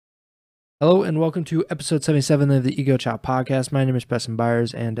Hello and welcome to episode 77 of the Ego Chall Podcast. My name is Preston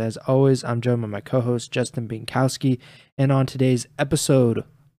Byers, and as always, I'm joined by my co-host, Justin Binkowski. And on today's episode,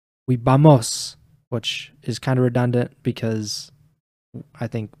 we vamos, which is kind of redundant because I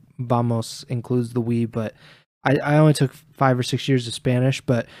think vamos includes the we, but I only took 5 or 6 years of Spanish,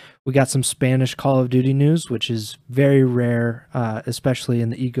 but we got some Spanish Call of Duty news, which is very rare, especially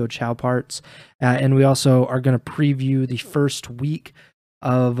in the Ego Chall parts. And we also are going to preview the first week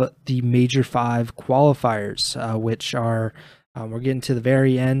of the Major 5 qualifiers, which are, we're getting to the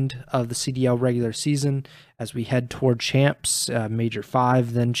very end of the CDL regular season as we head toward champs, Major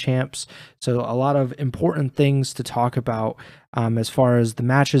 5, then champs. So a lot of important things to talk about as far as the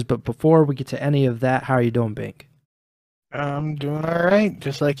matches. But before we get to any of that, how are you doing, Bink? I'm doing all right,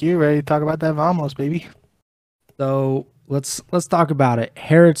 just like you, ready to talk about that Vamos, baby. So let's talk about it.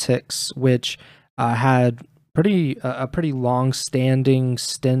 Heretics, which had a pretty long-standing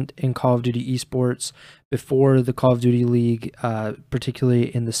stint in Call of Duty esports before the Call of Duty League,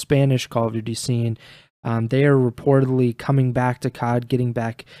 particularly in the Spanish Call of Duty scene. They are reportedly coming back to COD, getting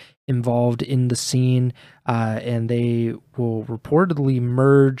back involved in the scene, and they will reportedly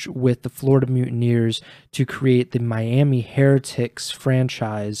merge with the Florida Mutineers to create the Miami Heretics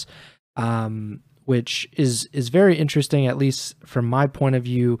franchise, which is very interesting, at least from my point of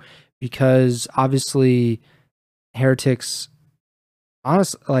view, because obviously Heretics,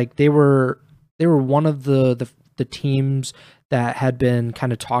 honestly, like they were one of the teams that had been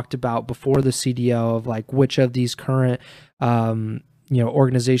kind of talked about before the CDL of like which of these current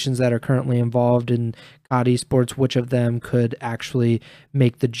organizations that are currently involved in COD esports, which of them could actually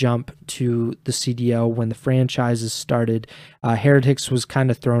make the jump to the CDL when the franchises started. Heretics was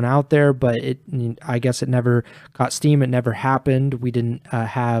kind of thrown out there, but I guess it never caught steam. It never happened. We didn't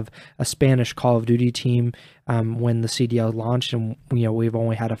have a Spanish Call of Duty team when the CDL launched, and we've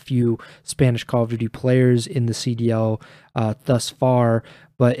only had a few Spanish Call of Duty players in the CDL thus far.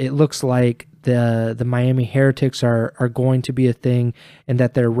 But it looks like the Miami Heretics are going to be a thing, and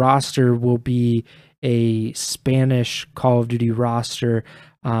that their roster will be a Spanish Call of Duty roster,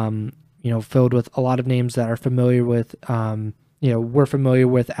 filled with a lot of names that are familiar with, we're familiar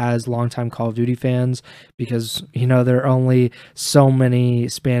with as longtime Call of Duty fans, because, there are only so many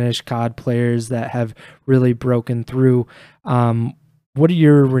Spanish COD players that have really broken through. What are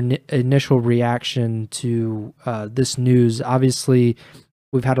your initial reaction to this news? Obviously,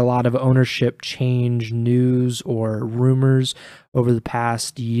 we've had a lot of ownership change news or rumors over the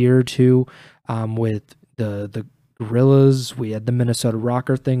past year or two, with the Gorillas. We had the Minnesota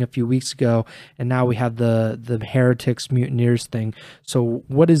Rocker thing a few weeks ago, and now we have the Heretics Mutineers thing. So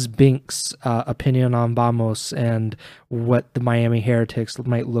what is Bink's opinion on Vamos and what the Miami Heretics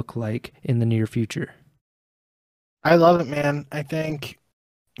might look like in the near future? I love it, man. I think,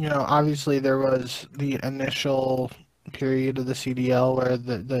 obviously there was the initial period of the CDL where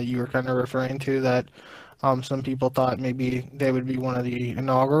that you were kind of referring to, that some people thought maybe they would be one of the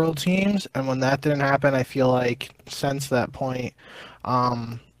inaugural teams, and when that didn't happen, I feel like since that point,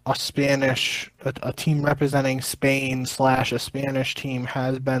 a team representing Spain / a Spanish team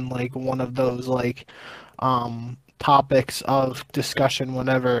has been like one of those like topics of discussion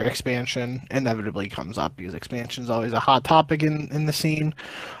whenever expansion inevitably comes up, because expansion is always a hot topic in the scene.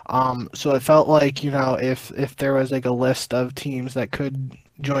 So it felt like, if there was like a list of teams that could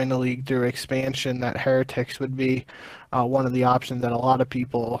join the league through expansion, that Heretics would be one of the options that a lot of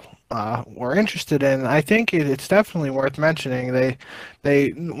people were interested in. I think it's definitely worth mentioning.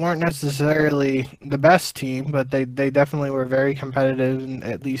 They weren't necessarily the best team, but they definitely were very competitive. And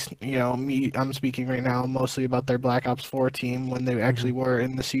at least, I'm speaking right now mostly about their Black Ops 4 team when they actually were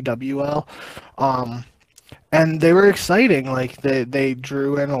in the CWL. And they were exciting. Like they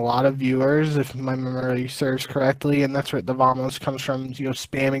drew in a lot of viewers, if my memory serves correctly, and that's where the Vamos comes from.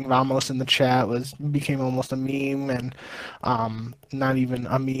 Spamming Vamos in the chat became almost a meme, and not even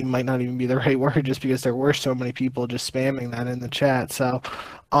a meme might not even be the right word, just because there were so many people just spamming that in the chat. So,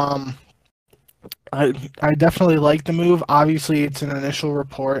 I definitely like the move. Obviously, it's an initial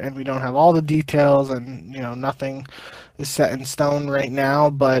report, and we don't have all the details, and nothing is set in stone right now.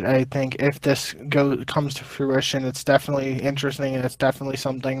 But I think if this comes to fruition, it's definitely interesting, and it's definitely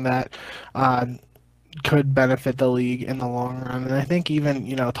something that could benefit the league in the long run. And I think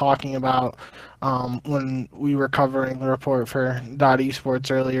even talking about when we were covering the report for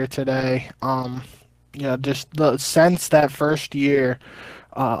Esports earlier today, just the sense that first year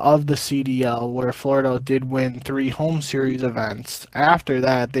of the CDL, where Florida did win 3 home series events. After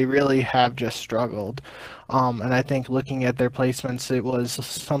that, they really have just struggled. And I think looking at their placements, it was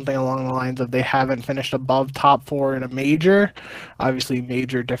something along the lines of they haven't finished above top 4 in a major. Obviously,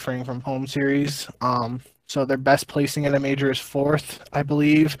 major differing from home series. So their best placing in a major is 4th, I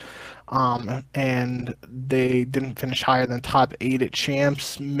believe. And they didn't finish higher than top 8 at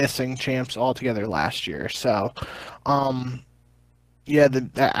champs, missing champs altogether last year. So, yeah,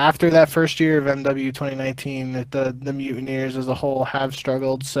 after that first year of MW 2019, the Mutineers as a whole have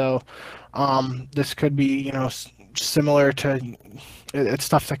struggled. So, this could be, similar to. It's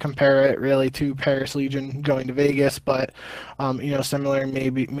tough to compare it really to Paris Legion going to Vegas, but similar,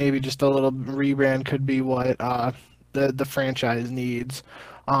 maybe just a little rebrand could be what the franchise needs.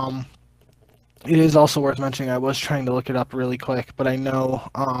 It is also worth mentioning, I was trying to look it up really quick, but I know,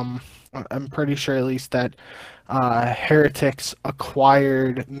 I'm pretty sure at least that Heretics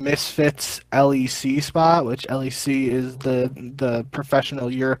acquired Misfits LEC spot, which LEC is the professional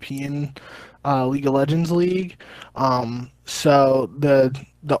European League of Legends league. So the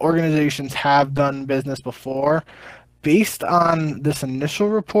organizations have done business before. Based on this initial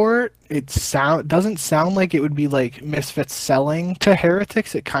report, doesn't sound like it would be like Misfits selling to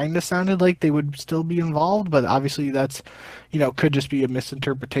Heretics. It kind of sounded like they would still be involved, but obviously that's, could just be a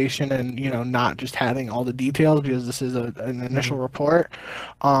misinterpretation and, not just having all the details because this is an initial report.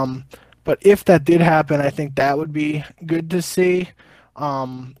 But if that did happen, I think that would be good to see.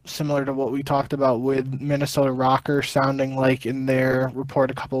 Similar to what we talked about with Minnesota Rocker sounding like in their report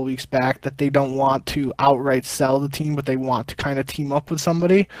a couple of weeks back that they don't want to outright sell the team, but they want to kind of team up with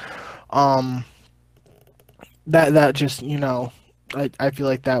somebody. That just, I feel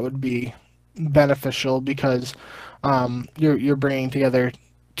like that would be beneficial because you're bringing together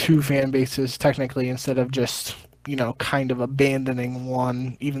 2 fan bases technically instead of just, kind of abandoning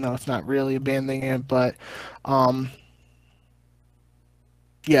one, even though it's not really abandoning it, but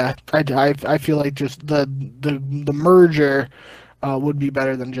yeah, I feel like just the merger would be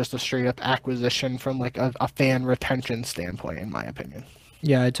better than just a straight up acquisition from like a fan retention standpoint, in my opinion.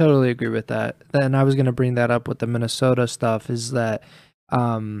 Yeah, I totally agree with that. And I was going to bring that up with the Minnesota stuff is that,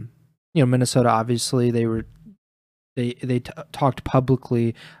 Minnesota, obviously they talked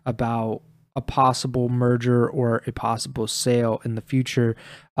publicly about a possible merger or a possible sale in the future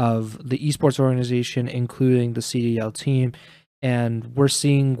of the esports organization, including the CDL team. And we're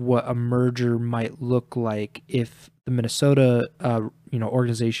seeing what a merger might look like if the Minnesota,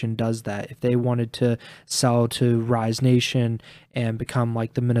 organization does that. If they wanted to sell to Rise Nation and become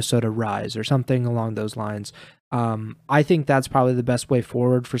like the Minnesota Rise or something along those lines, I think that's probably the best way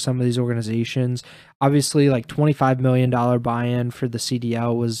forward for some of these organizations. Obviously, like $25 million buy-in for the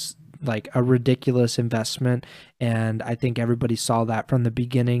CDL was like a ridiculous investment, and I think everybody saw that from the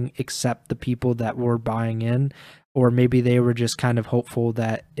beginning except the people that were buying in, or maybe they were just kind of hopeful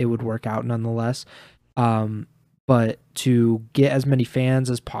that it would work out nonetheless. But to get as many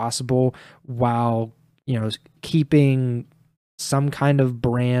fans as possible while, keeping some kind of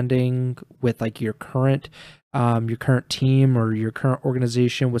branding with like your current team or your current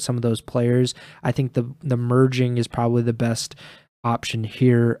organization with some of those players, I think the merging is probably the best option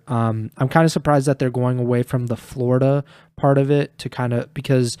here. I'm kind of surprised that they're going away from the Florida part of it to kind of,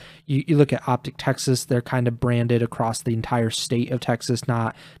 because you look at Optic Texas, they're kind of branded across the entire state of Texas,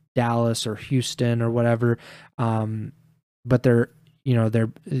 not Dallas or Houston or whatever. But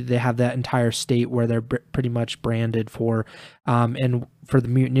they have that entire state where they're pretty much branded for. And for the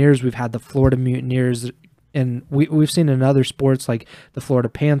Mutineers, we've had the Florida Mutineers, and we've seen in other sports like the Florida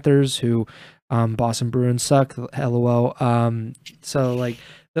Panthers, who Boston Bruins suck, lol. So like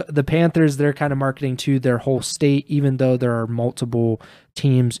the Panthers, they're kind of marketing to their whole state, even though there are multiple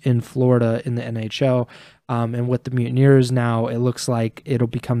teams in Florida in the NHL. And with the Mutineers now, it looks like it'll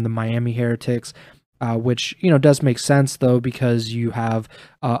become the Miami Heretics, which does make sense though, because you have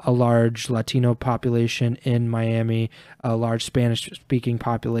a large Latino population in Miami, a large Spanish-speaking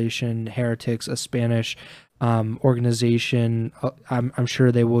population. Heretics, a Spanish organization. I'm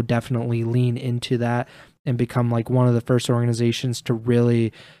sure they will definitely lean into that and become like one of the first organizations to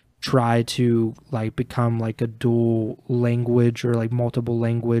really try to like become like a dual language or like multiple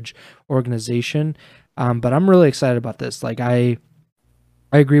language organization. But I'm really excited about this. Like I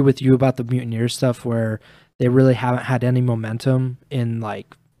agree with you about the Mutineers stuff, where they really haven't had any momentum in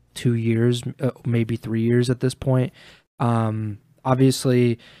like 2 years, maybe 3 years at this point.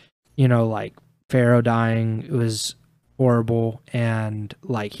 Obviously, like Pharaoh dying was horrible, and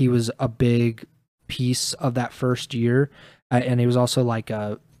like he was a big piece of that first year, and he was also like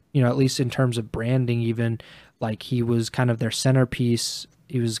at least in terms of branding, even like he was kind of their centerpiece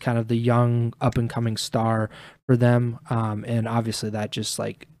He was kind of the young up and coming star for them, and obviously that just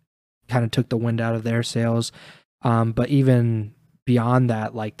like kind of took the wind out of their sails. But even beyond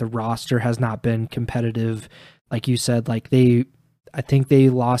that, like the roster has not been competitive. Like you said, like I think they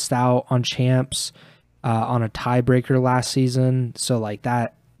lost out on champs on a tiebreaker last season. So like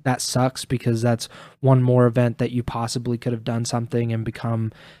that sucks because that's one more event that you possibly could have done something and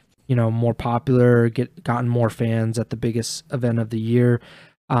become, more popular, gotten more fans at the biggest event of the year.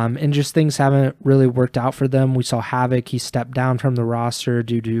 And just things haven't really worked out for them. We saw Havoc, he stepped down from the roster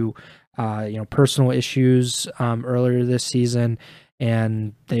due to personal issues earlier this season,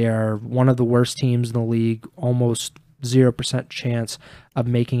 and they are one of the worst teams in the league, almost 0% chance of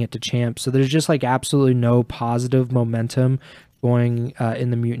making it to champs. So there's just like absolutely no positive momentum going in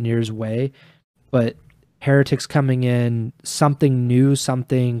the Mutineers' way. But Heretics coming in, something new,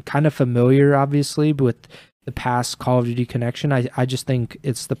 something kind of familiar, obviously, but with the past Call of Duty connection, I just think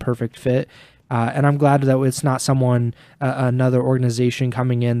it's the perfect fit. And I'm glad that it's not someone, another organization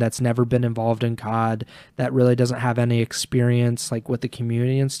coming in that's never been involved in COD, that really doesn't have any experience like with the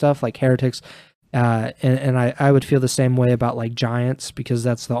community and stuff. Like Heretics, and I would feel the same way about like Giants, because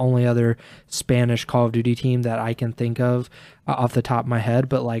that's the only other Spanish Call of Duty team that I can think of off the top of my head.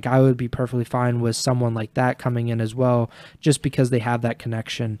 But like I would be perfectly fine with someone like that coming in as well, just because they have that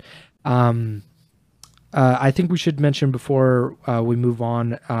connection. I think we should mention before we move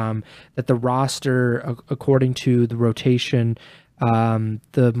on that the roster, according to the rotation,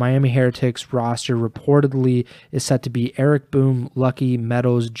 the Miami Heretics roster reportedly is set to be Eric Boom, Lucky,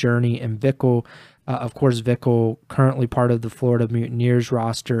 Meadows, Journey, and Vickle. Of course, Vickle, currently part of the Florida Mutineers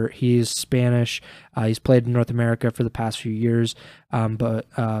roster. He's Spanish. He's played in North America for the past few years, but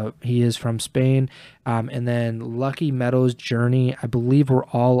he is from Spain. And then Lucky, Meadows, Journey, I believe were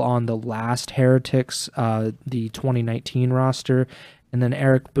all on the last Heretics, the 2019 roster. And then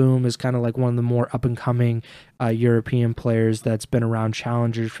Eric Boom is kind of like one of the more up-and-coming European players that's been around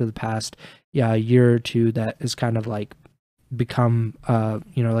challengers for the past year or two, that is kind of like become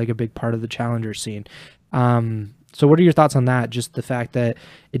like a big part of the challenger scene. So what are your thoughts on that? Just the fact that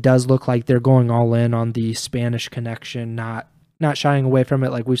it does look like they're going all in on the Spanish connection, not shying away from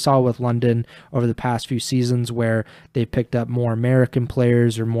it like we saw with London over the past few seasons, where they picked up more American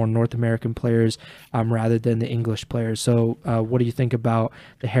players or more North American players rather than the English players. So what do you think about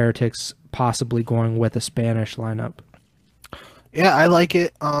the Heretics possibly going with a Spanish lineup? Yeah, I like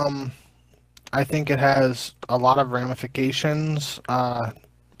it. I think it has a lot of ramifications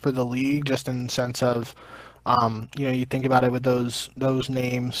for the league, just in the sense of, you think about it with those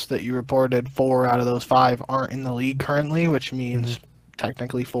names that you reported, 4 out of those 5 aren't in the league currently, which means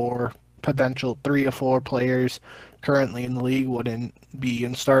technically 3 or 4 players currently in the league wouldn't be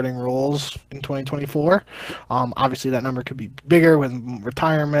in starting roles in 2024. Obviously, that number could be bigger with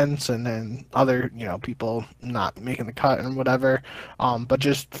retirements and then other, people not making the cut and whatever. But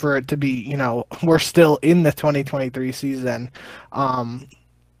just for it to be, we're still in the 2023 season.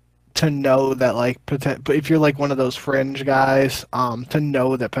 To know that, like, if you're like one of those fringe guys, to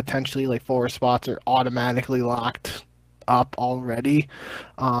know that potentially like 4 spots are automatically locked up already,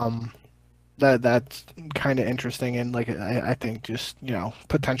 that's kind of interesting. And like I think just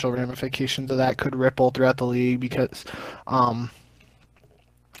potential ramifications of that could ripple throughout the league, because then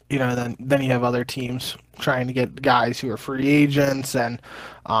you have other teams trying to get guys who are free agents, and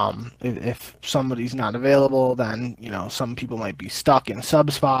if somebody's not available, then some people might be stuck in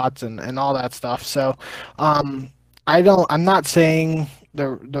sub spots and all that stuff. So I'm not saying the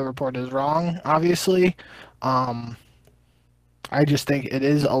report is wrong, obviously. I just think it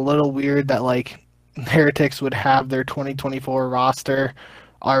is a little weird that like Heretics would have their 2024 roster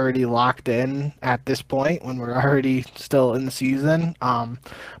already locked in at this point when we're already still in the season.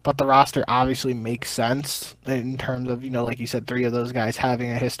 But the roster obviously makes sense in terms of, like you said, 3 of those guys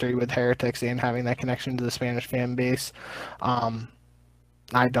having a history with Heretics and having that connection to the Spanish fan base.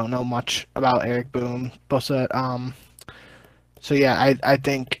 I don't know much about Eric Boom, but so yeah, I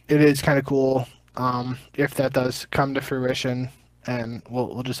think it is kind of cool if that does come to fruition, and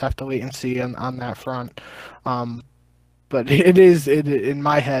we'll just have to wait and see on that front. But it in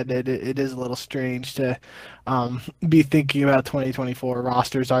my head, it is a little strange to be thinking about 2024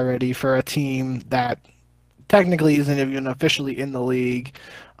 rosters already for a team that technically isn't even officially in the league.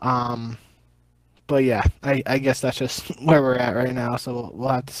 But yeah, I guess that's just where we're at right now. So we'll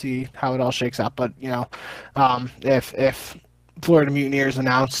have to see how it all shakes out. But if Florida Mutineers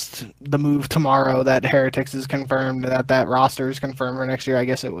announced the move tomorrow that Heretics is confirmed, that roster is confirmed for next year, I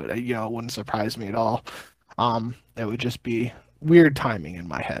guess it would, it wouldn't surprise me at all. It would just be weird timing in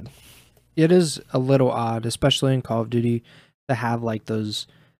my head. It is a little odd, especially in Call of Duty, to have like those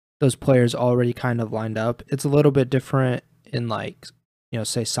players already kind of lined up. It's a little bit different in like,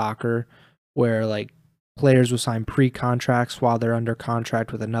 say soccer, where like players will sign pre-contracts while they're under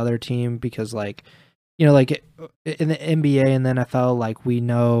contract with another team because like, like in the NBA and the NFL, like we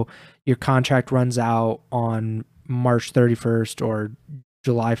know your contract runs out on March 31st or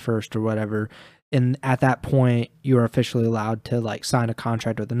July 1st or whatever. And at that point, you are officially allowed to like sign a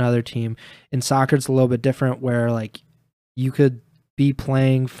contract with another team. In soccer, it's a little bit different where like you could be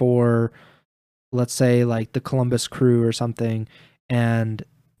playing for, let's say, like the Columbus Crew or something, and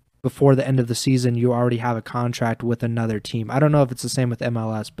before the end of the season, you already have a contract with another team. I don't know if it's the same with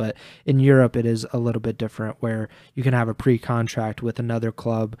MLS, but in Europe, it is a little bit different where you can have a pre-contract with another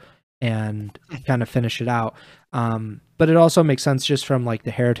club and kind of finish it out. But it also makes sense just from like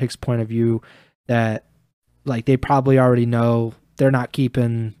the Heretics point of view that like they probably already know they're not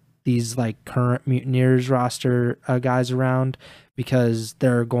keeping these like current Mutineers roster guys around because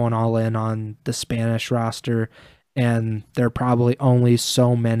they're going all in on the Spanish roster, and there are probably only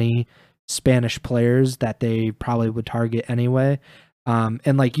so many Spanish players that they probably would target anyway.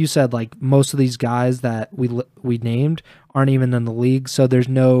 And like you said, like most of these guys that we named aren't even in the league, so there's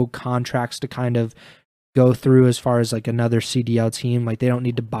no contracts to kind of go through as far as like another CDL team. Like they don't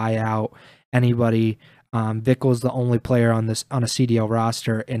need to buy out anybody. Vickel's the only player on a CDL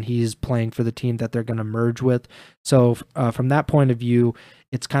roster, and he's playing for the team that they're going to merge with. So from that point of view,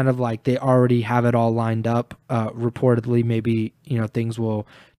 it's kind of like they already have it all lined up. Reportedly, maybe things will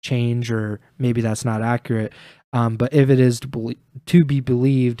change, or maybe that's not accurate. But if it is to be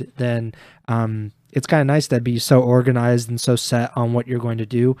believed, then it's kind of nice to be so organized and so set on what you're going to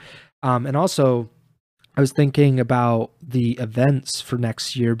do. And also, I was thinking about the events for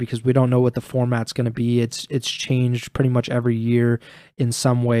next year because we don't know what the format's going to be. It's changed pretty much every year in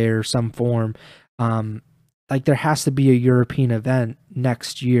some way or some form. Like there has to be a European event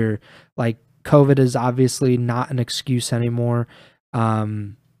next year. Like COVID is obviously not an excuse anymore.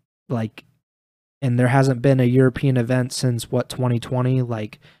 Like, and there hasn't been a European event since 2020,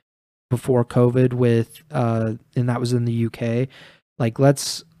 like before COVID and that was in the UK. Like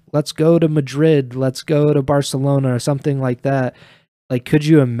let's go to Madrid, let's go to Barcelona or something like that. Like, could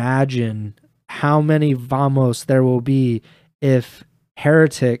you imagine how many Vamos there will be if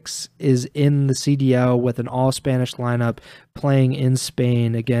Heretics is in the CDL with an all Spanish lineup playing in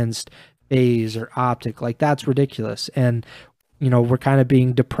Spain against FaZe or Optic? Like, that's ridiculous. And, we're kind of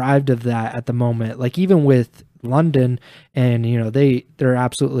being deprived of that at the moment. Like, even with London, and, they're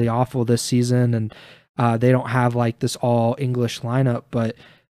absolutely awful this season, and they don't have like this all English lineup, but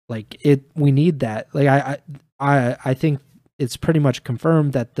like we need that. Like I think it's pretty much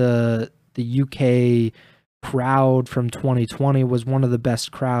confirmed that the UK crowd from 2020 was one of the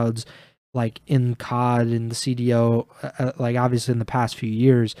best crowds like in COD in the CDO, like obviously in the past few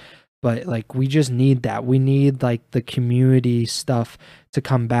years. But like we just need that. We need like the community stuff to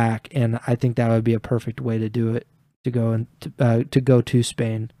come back, and I think that would be a perfect way to do it, to go to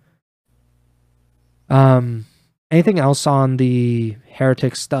Spain. Anything else on the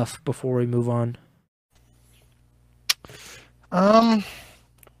Heretic stuff before we move on? Not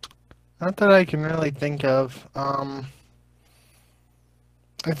that I can really think of.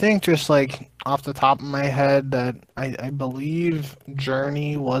 I think just like off the top of my head that I believe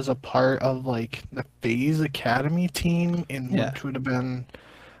Journey was a part of like the FaZe Academy team which would have been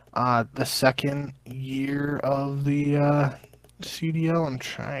the second year of the CDL. I'm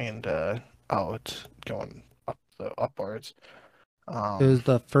trying to it's going upwards. It was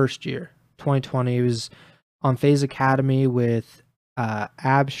the first year, 2020. It was on FaZe Academy with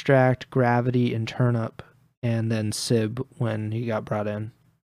Abstract, Gravity, and Turnup, and then Sib when he got brought in.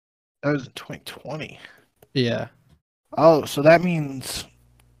 That was in 2020. Yeah. Oh, so that means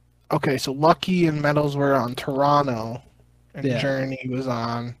okay. So Lucky and Metals were on Toronto, and Journey was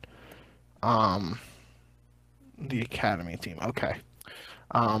on the Academy team. Okay.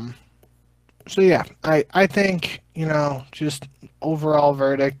 So yeah, I think just overall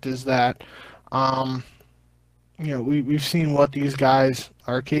verdict is that we've seen what these guys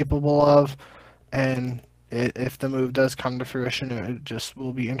are capable of, and if the move does come to fruition, it just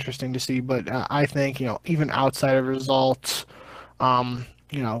will be interesting to see. But I think even outside of results,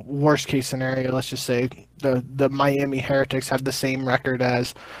 worst case scenario, let's just say the Miami Heretics have the same record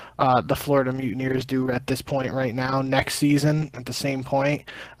as the Florida Mutineers do at this point right now. Next season, at the same point,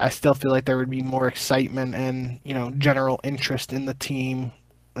 I still feel like there would be more excitement and general interest in the team.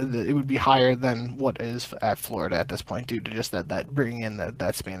 It would be higher than what is at Florida at this point due to just that bringing in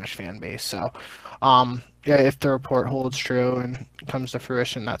that Spanish fan base. So, yeah, if the report holds true and comes to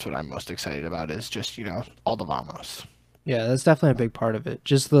fruition, that's what I'm most excited about is just all the Vamos. Yeah, that's definitely a big part of it.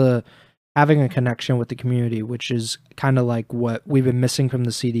 Just the having a connection with the community, which is kind of like what we've been missing from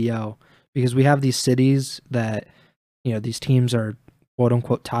the CDL, because we have these cities that, you know, these teams are quote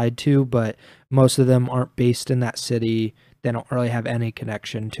unquote tied to, but most of them aren't based in that city. They don't really have any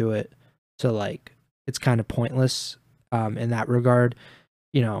connection to it. So like it's kind of pointless in that regard.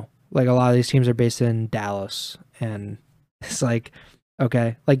 You know, like a lot of these teams are based in Dallas, and it's like,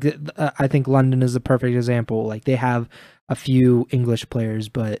 okay, like I think London is the perfect example. Like they have a few English players,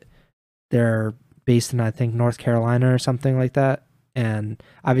 but they're based in, I think, North Carolina or something like that. And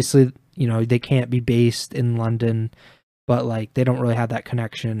obviously, you know, they can't be based in London, but like they don't really have that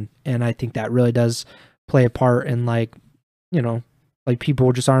connection. And I think that really does play a part in, like, you know, like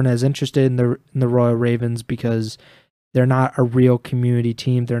people just aren't as interested in the Royal Ravens because they're not a real community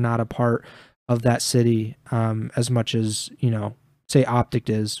team. They're not a part of that city as much as, you know, say Optic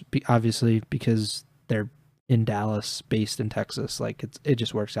is, obviously, because they're in Dallas, based in Texas. Like it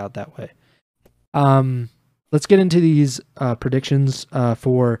just works out that way. Let's get into these predictions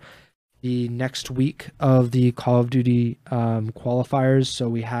for the next week of the Call of Duty qualifiers. So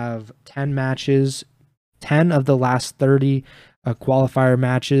we have 10 matches, 10 of the last 30 qualifier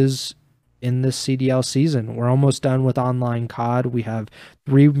matches in this CDL season. We're almost done with online COD. We have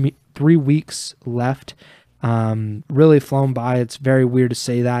three weeks left. Really flown by. It's very weird to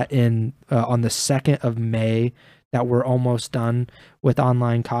say that on the 2nd of May that we're almost done with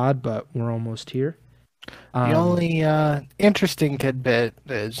online COD, but we're almost here. The only interesting tidbit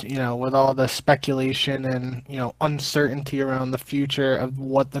is, you know, with all the speculation and, you know, uncertainty around the future of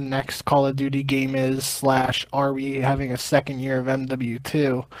what the next Call of Duty game is, / are we having a second year of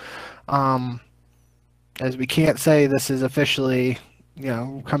MW2? As we can't say this is officially, you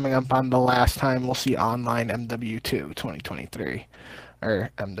know, coming up on the last time we'll see online MW2 2023 or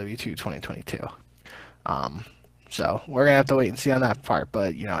MW2 2022. So we're gonna have to wait and see on that part,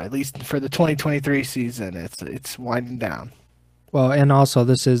 but you know, at least for the 2023 season, it's winding down. Well, and also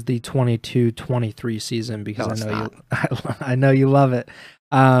this is the 22-23 season because I know you love it.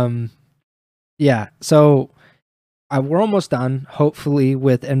 Yeah, so we're almost done. Hopefully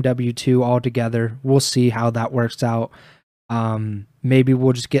with MW2 all together, we'll see how that works out. Maybe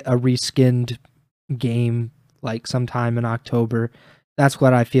we'll just get a reskinned game like sometime in October. That's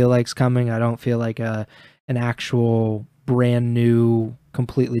what I feel like's coming. I don't feel like an actual brand new,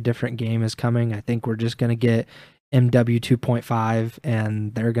 completely different game is coming. I think we're just gonna get MW 2.5,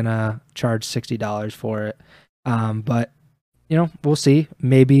 and they're gonna charge $60 for it. But you know, we'll see.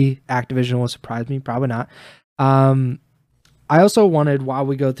 Maybe Activision will surprise me. Probably not. I also wanted, while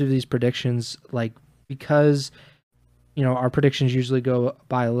we go through these predictions, like, because you know our predictions usually go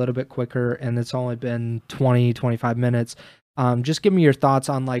by a little bit quicker, and it's only been 20-25 minutes. Just give me your thoughts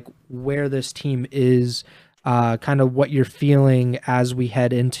on like where this team is, kind of what you're feeling as we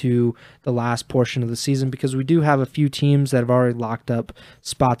head into the last portion of the season, because we do have a few teams that have already locked up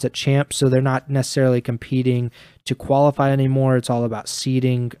spots at champ, so they're not necessarily competing to qualify anymore. It's all about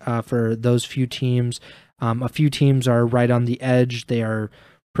seeding for those few teams. A few teams are right on the edge. They are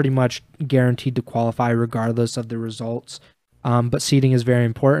pretty much guaranteed to qualify regardless of the results. But seeding is very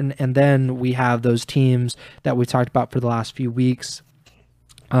important. And then we have those teams that we talked about for the last few weeks.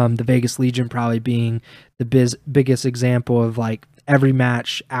 The Vegas Legion probably being the biggest example of like every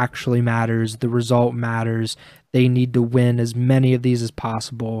match actually matters. The result matters. They need to win as many of these as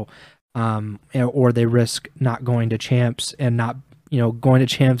possible, or they risk not going to champs, and not, you know, going to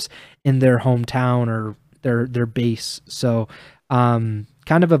champs in their hometown or their base. So kind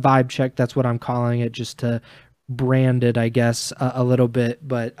of a vibe check. That's what I'm calling it, just to brand it, I guess, a little bit.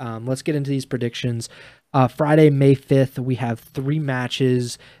 But let's get into these predictions. Friday, May 5th, we have 3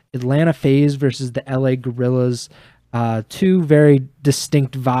 matches. Atlanta FaZe versus the LA Gorillas. Two very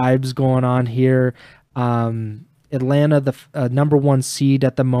distinct vibes going on here. Atlanta, the number 1 seed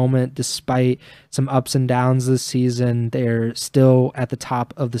at the moment, despite some ups and downs this season, they're still at the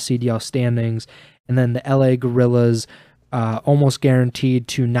top of the CDL standings. And then the LA Gorillas, almost guaranteed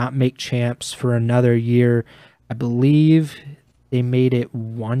to not make champs for another year. I believe they made it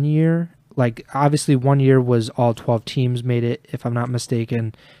 1 year. Like, obviously 1 year was all 12 teams made it, if I'm not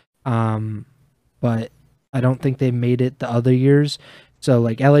mistaken. But I don't think they made it the other years. So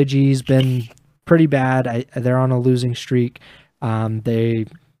like LAG's been pretty bad. They're on a losing streak. They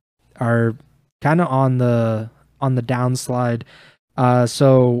are kind of on the downslide.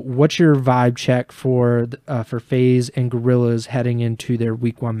 So what's your vibe check for FaZe and Gorillas heading into their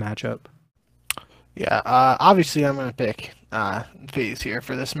week 1 matchup? Yeah, obviously I'm going to pick FaZe here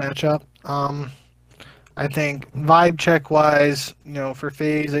for this matchup. I think vibe check wise, for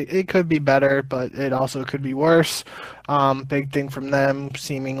FaZe, it could be better, but it also could be worse. Big thing from them,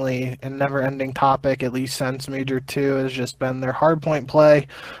 seemingly a never ending topic, at least since Major 2, has just been their hardpoint play.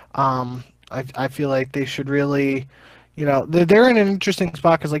 I feel like they should really, they're in an interesting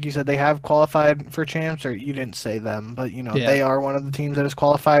spot because, like you said, they have qualified for champs, or you didn't say them, but, Yeah. they are one of the teams that has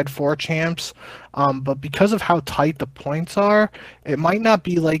qualified for champs. But because of how tight the points are, it might not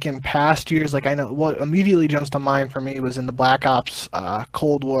be like in past years. Like I know what immediately jumps to mind for me was in the Black Ops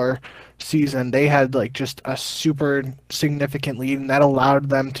Cold War season. They had like just a super significant lead, and that allowed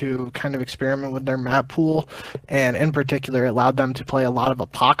them to kind of experiment with their map pool. And in particular, it allowed them to play a lot of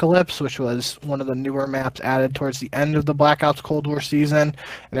Apocalypse, which was one of the newer maps added towards the end of the Black Ops Cold War season.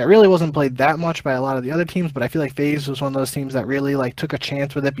 And it really wasn't played that much by a lot of the other teams, but I feel like FaZe was one of those teams that really like took a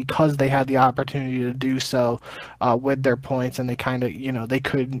chance with it because they had the opportunity to do so with their points, and they kind of, they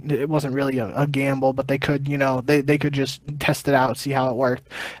could, it wasn't really a gamble, but they could, they could just test it out, see how it worked.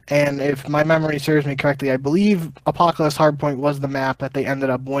 And if my memory serves me correctly, I believe Apocalypse Hardpoint was the map that they ended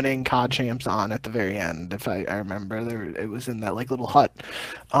up winning COD champs on at the very end. If I remember, it was in that like little hut.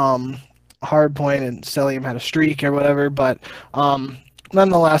 Hardpoint and Celium had a streak or whatever, but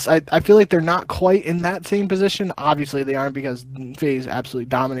nonetheless, I feel like they're not quite in that same position. Obviously, they aren't because FaZe absolutely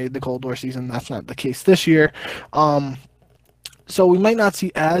dominated the Cold War season. That's not the case this year. So we might not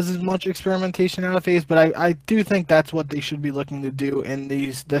see as much experimentation out of FaZe, but I do think that's what they should be looking to do in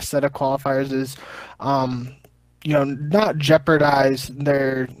this set of qualifiers is, not jeopardize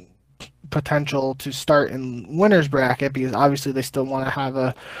their potential to start in winners bracket, because obviously they still want to have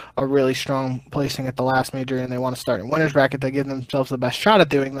a really strong placing at the last major, and they want to start in winners bracket to give themselves the best shot at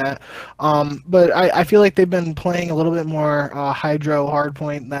doing that. But I feel like they've been playing a little bit more hydro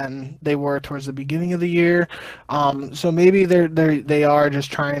hardpoint than they were towards the beginning of the year. So maybe they are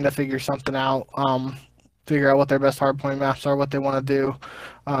just trying to figure something out. Figure out what their best hardpoint maps are, what they want to do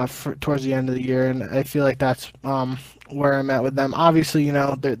towards the end of the year, and I feel like that's where I'm at with them. Obviously,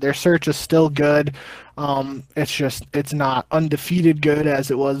 their search is still good. It's not undefeated good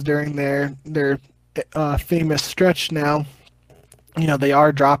as it was during their famous stretch. Now, they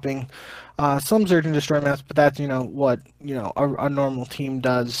are dropping some search and destroy maps, but that's what a normal team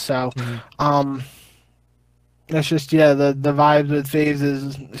does. So. Mhm. It's just the vibes with FaZe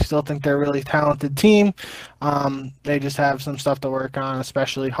is I still think they're a really talented team. They just have some stuff to work on,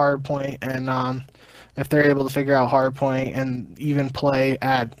 especially hardpoint, and if they're able to figure out hardpoint and even play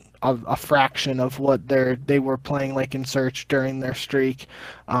at a fraction of what they were playing like in search during their streak,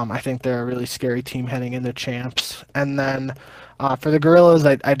 I think they're a really scary team heading into champs. And then for the Gorillas,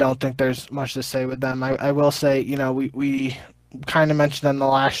 I don't think there's much to say with them. I will say, we kind of mentioned in the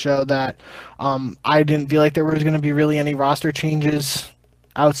last show that I didn't feel like there was going to be really any roster changes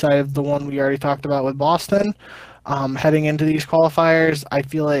outside of the one we already talked about with Boston. Heading into these qualifiers, I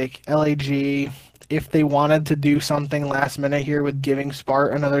feel like LAG, if they wanted to do something last minute here with giving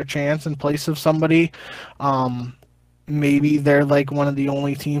Spart another chance in place of somebody, maybe they're like one of the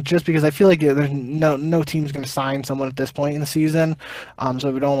only teams, just because I feel like there's no team's going to sign someone at this point in the season. So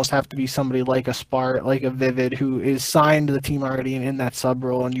it would almost have to be somebody like a Spart, like a Vivid, who is signed to the team already and in that sub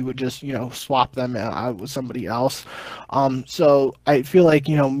role, and you would just swap them out with somebody else. So I feel like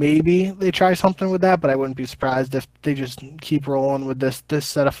maybe they try something with that, but I wouldn't be surprised if they just keep rolling with this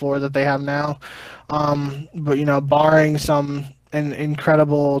set of four that they have now. But barring some an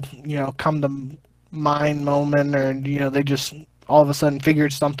incredible come to mind moment, or they just all of a sudden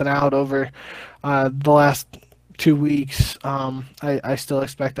figured something out over the last 2 weeks, I still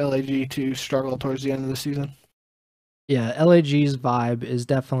expect LAG to struggle towards the end of the season. Yeah, LAG's vibe is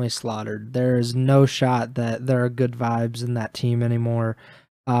definitely slaughtered. There is no shot that there are good vibes in that team anymore.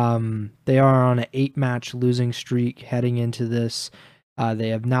 They are on an 8-match losing streak heading into this. They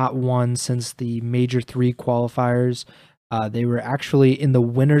have not won since the Major 3 qualifiers. They were actually in the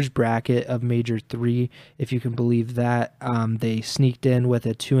winner's bracket of Major 3, if you can believe that. They sneaked in with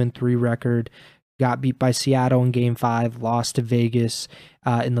a 2-3 record, got beat by Seattle in Game 5, lost to Vegas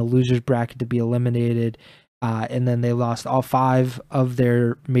in the loser's bracket to be eliminated. And then they lost all 5 of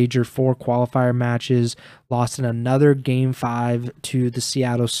their Major 4 qualifier matches, lost in another Game 5 to the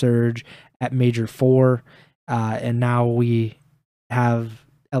Seattle Surge at Major 4. And now we have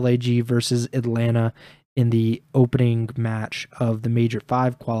LAG versus Atlanta in the opening match of the Major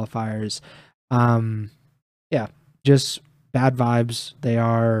 5 qualifiers. Yeah, just bad vibes. They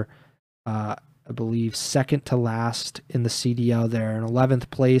are, I believe, second to last in the CDL. They're in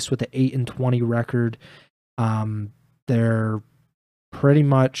 11th place with an 8-20 record. They're pretty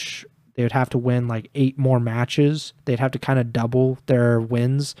much, they would have to win like 8 more matches. They'd have to kind of double their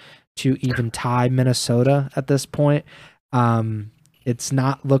wins to even tie Minnesota at this point. It's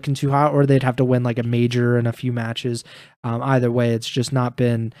not looking too hot, or they'd have to win like a major in a few matches. Either way, it's just not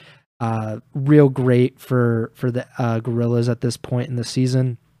been real great for the Gorillas at this point in the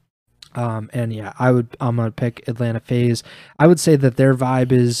season. And yeah, I'm gonna pick Atlanta FaZe. I would say that their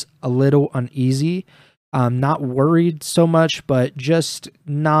vibe is a little uneasy. Not worried so much, but just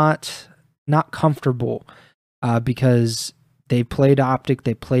not comfortable because they played Optic,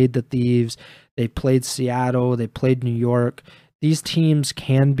 they played the Thieves, they played Seattle, they played New York. These teams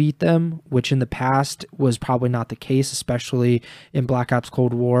can beat them, which in the past was probably not the case, especially in Black Ops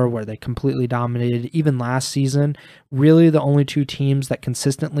Cold War, where they completely dominated. Even last season, really the only two teams that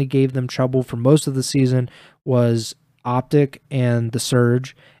consistently gave them trouble for most of the season was Optic and the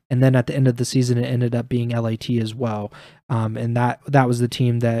Surge. And then at the end of the season, it ended up being LAT as well. And that was the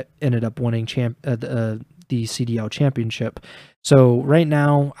team that ended up winning the CDL championship. So right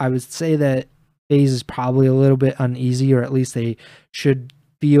now, I would say that FaZe is probably a little bit uneasy, or at least they should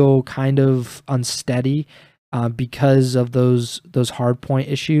feel kind of unsteady because of those hard point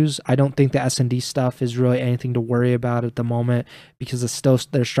issues. I don't think the S&D stuff is really anything to worry about at the moment because it's still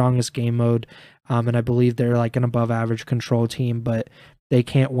their strongest game mode, and I believe they're like an above average control team, but they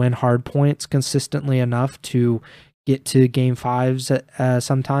can't win hard points consistently enough to get to game fives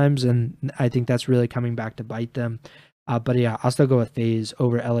sometimes, and I think that's really coming back to bite them. But yeah, I'll still go with FaZe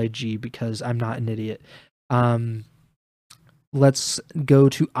over LAG because I'm not an idiot. Let's go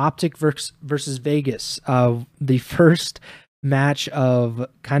to Optic versus Vegas. The first match of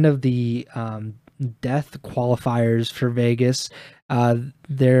kind of the death qualifiers for Vegas.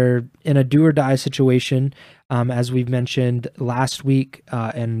 They're in a do or die situation, as we've mentioned last week,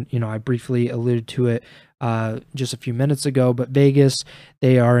 and I briefly alluded to it just a few minutes ago. But Vegas,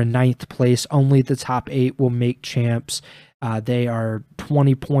 they are in 9th place. Only the top 8 will make champs. They are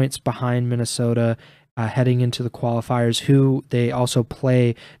 20 points behind Minnesota heading into the qualifiers, who they also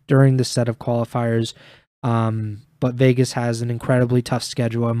play during the set of qualifiers. But Vegas has an incredibly tough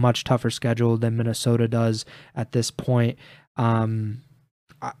schedule, a much tougher schedule than Minnesota does at this point.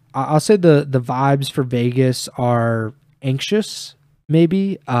 I'll say the vibes for Vegas are anxious,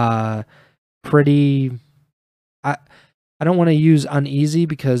 maybe. Pretty. I don't want to use uneasy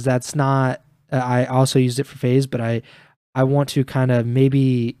because that's not. I also used it for FaZe, but I want to kind of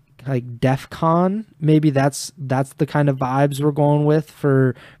maybe like DEFCON. Maybe that's the kind of vibes we're going with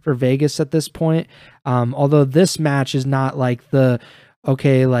for Vegas at this point. Although this match is not like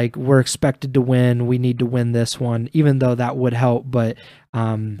okay, like we're expected to win, we need to win this one, even though that would help. But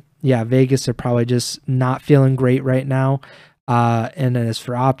yeah, Vegas are probably just not feeling great right now. And then as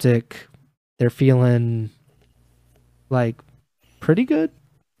for Optic, they're feeling like pretty good,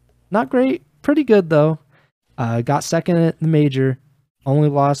 not great, pretty good though. Got second at the major, only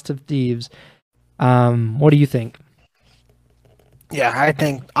lost to Thieves. What do you think? Yeah, I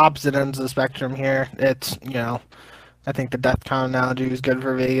think opposite ends of the spectrum here. It's, I think the DEFCON analogy is good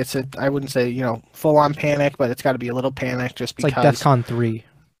for Vegas. I wouldn't say, full on panic, but it's got to be a little panic just because. It's like DEFCON 3.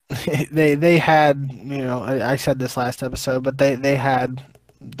 They had, I said this last episode, but they had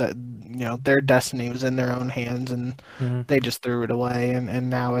their destiny was in their own hands, and they just threw it away, and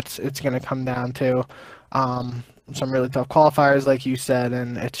now it's going to come down to some really tough qualifiers, like you said,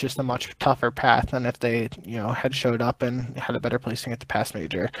 and it's just a much tougher path than if they had showed up and had a better placing at the past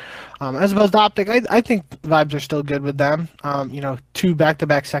major. As opposed to Optic, I think vibes are still good with them. 2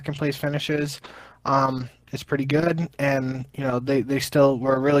 back-to-back second place finishes is pretty good, and they still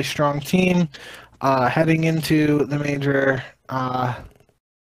were a really strong team heading into the major.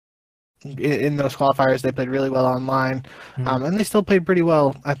 In those qualifiers, they played really well online, and they still played pretty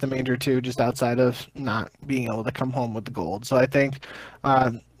well at the major too, just outside of not being able to come home with the gold. So I think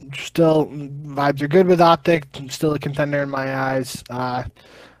still vibes are good with Optic, still a contender in my eyes.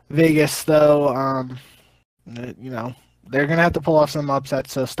 Vegas, though, they're gonna have to pull off some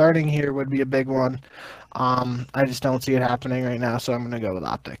upsets, so starting here would be a big one. I just don't see it happening right now, so I'm gonna go with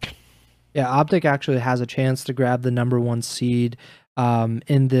Optic. Yeah, Optic actually has a chance to grab the #1 seed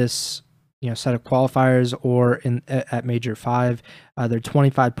in this set of qualifiers or at Major 5. They're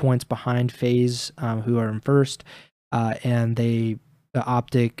 25 points behind FaZe, who are in first, and the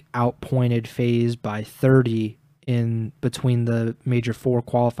Optic outpointed FaZe by 30 in between the Major 4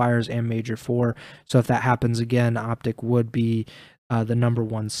 qualifiers and Major 4. So if that happens again, Optic would be the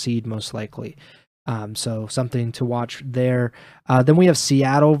 #1 seed most likely. So something to watch there. Then we have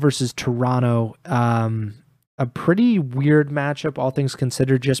Seattle versus Toronto. A pretty weird matchup, all things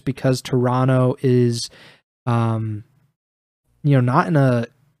considered, just because Toronto is, not in a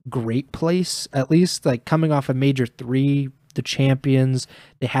great place, at least like coming off a Major 3. the champions.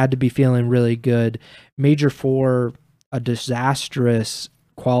 They had to be feeling really good. Major 4, a disastrous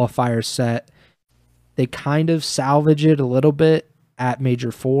qualifier set. They kind of salvage it a little bit at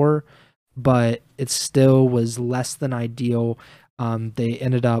Major 4, but it still was less than ideal. They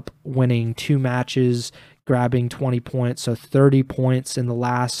ended up winning 2 matches, grabbing 20 points, so 30 points in the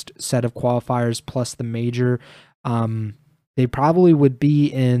last set of qualifiers plus the major. They probably would be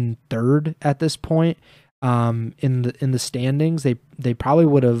in 3rd at this point in the standings. They probably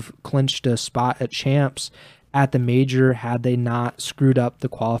would have clinched a spot at champs at the major had they not screwed up the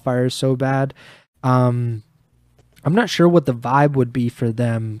qualifiers so bad. I'm not sure what the vibe would be for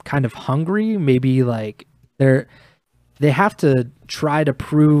them. Kind of hungry, maybe like they have to try to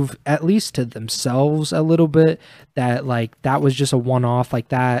prove at least to themselves a little bit that like that was just a one-off, like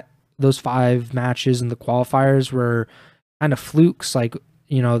that those 5 matches in the qualifiers were kind of flukes, like,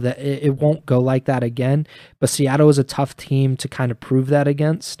 you know, that it won't go like that again. But Seattle is a tough team to kind of prove that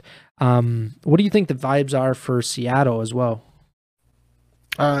against. What do you think the vibes are for Seattle as well?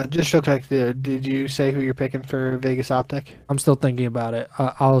 Just real quick, did you say who you're picking for Vegas Optic? I'm still thinking about it.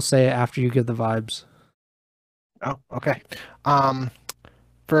 I'll say it after you give the vibes. Oh, okay.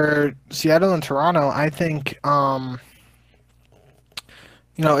 For Seattle and Toronto, I think,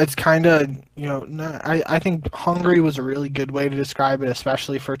 it's kind of, I think hungry was a really good way to describe it,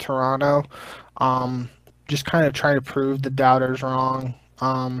 especially for Toronto. Just kind of try to prove the doubters wrong.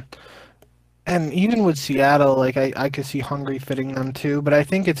 And even with Seattle, like I could see hungry fitting them too, but I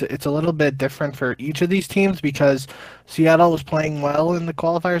think it's a little bit different for each of these teams because Seattle was playing well in the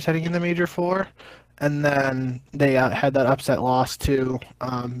qualifiers heading into Major 4. And then they had that upset loss to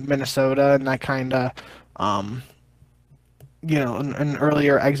Minnesota, and that kind of, an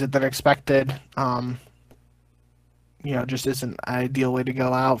earlier exit than expected, just isn't an ideal way to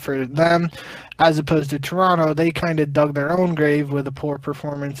go out for them. As opposed to Toronto, they kind of dug their own grave with a poor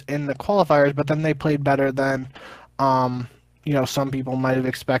performance in the qualifiers, but then they played better than, some people might have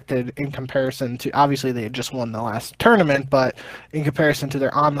expected in comparison to, obviously they had just won the last tournament, but in comparison to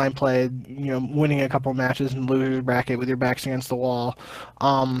their online play, winning a couple matches and losing bracket with your backs against the wall,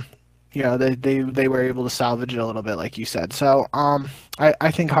 they were able to salvage it a little bit, like you said. So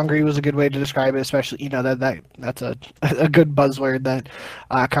I think hungry was a good way to describe it, especially, that's a good buzzword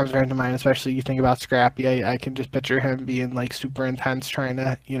that comes right to mind, especially you think about Scrappy. I can just picture him being like super intense, trying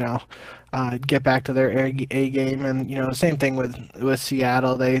to, get back to their A game. And, same thing with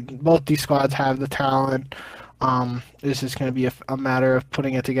Seattle. Both these squads have the talent. This is going to be a matter of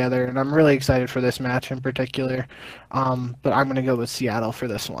putting it together, and I'm really excited for this match in particular. But I'm going to go with Seattle for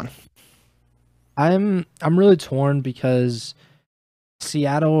this one. I'm really torn because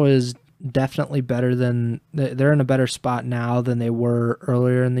Seattle is definitely better than they're in a better spot now than they were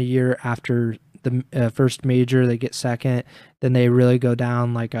earlier in the year. After the first major, they get second, then they really go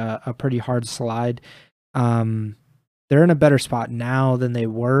down like a pretty hard slide. They're in a better spot now than they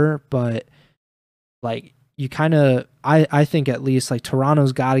were, but like you kind of, I think at least like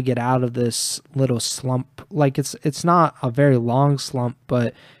Toronto's got to get out of this little slump. Like it's not a very long slump,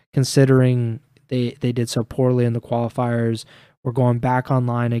 but considering they did so poorly in the qualifiers, we're going back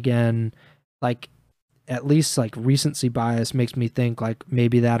online again. Like at least like recency bias makes me think like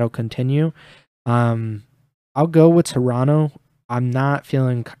maybe that'll continue. I'll go with Toronto. I'm not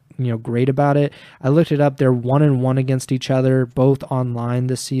feeling great about it. I looked it up. They're 1-1 against each other, both online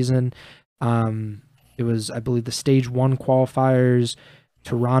this season. It was, I believe, the stage 1 qualifiers.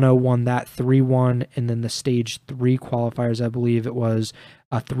 Toronto won that 3-1, and then the stage 3 qualifiers, I believe it was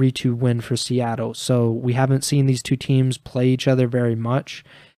a 3-2 win for Seattle. So we haven't seen these two teams play each other very much,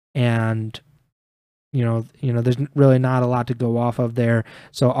 and there's really not a lot to go off of there.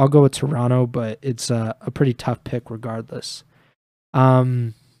 So I'll go with Toronto, but it's a pretty tough pick regardless.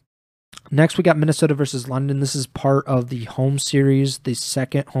 Next, we got Minnesota versus London. This is part of the home series, the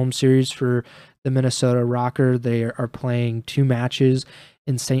second home series for the Minnesota Rocker. They are playing 2 matches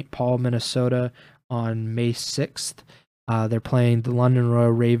in St. Paul, Minnesota on May 6th. They're playing the London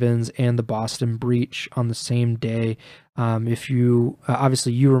Royal Ravens and the Boston Breach on the same day. If you,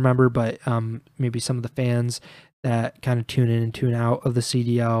 obviously you remember, but maybe some of the fans that kind of tune in and tune out of the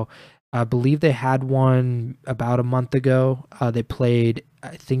CDL, I believe they had one about a month ago. They played,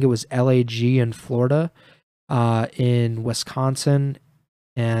 I think it was LAG in Florida, in Wisconsin,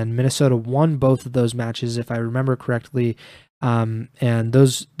 and Minnesota won both of those matches, if I remember correctly. And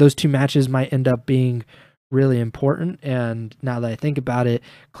those 2 matches might end up being really important. And now that I think about it,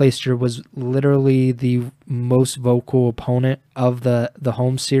 Clayster was literally the most vocal opponent of the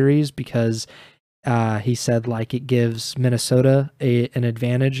home series because he said like it gives Minnesota an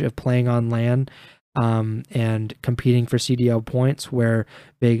advantage of playing on land. and competing for CDL points, where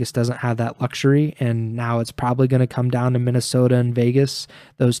Vegas doesn't have that luxury. And now it's probably going to come down to Minnesota and Vegas,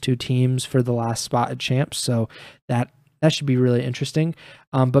 those two teams, for the last spot at champs. So that should be really interesting.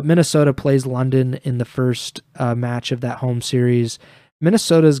 But Minnesota plays London in the first match of that home series.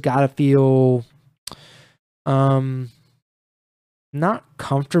 Minnesota's got to feel not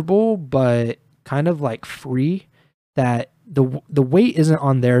comfortable, but kind of like free, that the weight isn't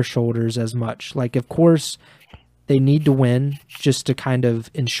on their shoulders as much. Like, of course, they need to win just to kind of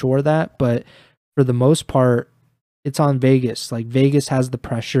ensure that, but for the most part, it's on Vegas. Like, Vegas has the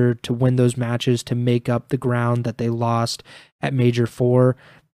pressure to win those matches to make up the ground that they lost at Major 4.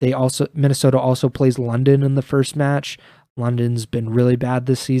 Minnesota also plays London in the first match. London's been really bad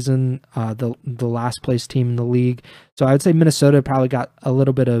this season, the last place team in the league. So I would say Minnesota probably got a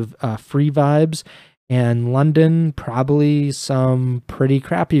little bit of free vibes, and London probably some pretty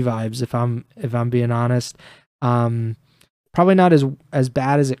crappy vibes, if I'm being honest. Probably not as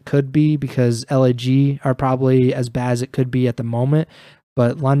bad as it could be, because LAG are probably as bad as it could be at the moment.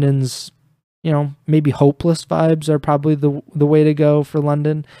 But London's, maybe hopeless vibes are probably the way to go for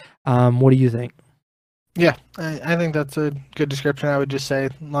London. What do you think? Yeah, I think that's a good description. I would just say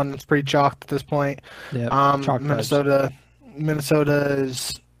London's pretty chalked at this point. Yeah, Minnesota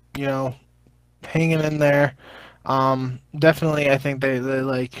is, hanging in there. Definitely, I think they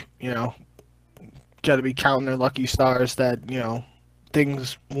like, got to be counting their lucky stars that,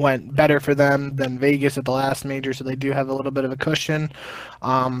 things went better for them than Vegas at the last major, so they do have a little bit of a cushion.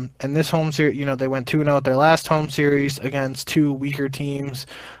 And this home series, they went 2-0 at their last home series against two weaker teams.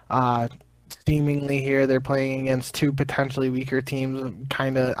 Seemingly here they're playing against two potentially weaker teams,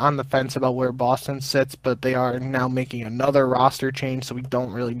 kind of on the fence about where Boston sits, but they are now making another roster change, so we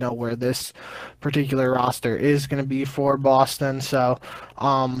don't really know where this particular roster is going to be for Boston. So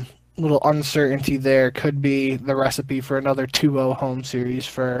little uncertainty there. Could be the recipe for another 2-0 home series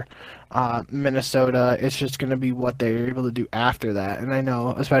for Minnesota. It's just going to be what they're able to do after that. And I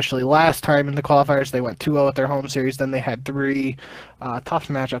know, especially last time in the qualifiers, they went 2-0 at their home series. Then they had three tough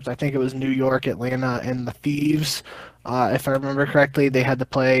matchups. I think it was New York, Atlanta, and the Thieves. If I remember correctly, they had to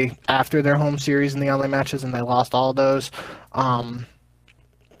play after their home series in the online matches, and they lost all those.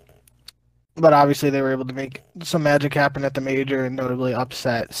 But obviously they were able to make some magic happen at the major, and notably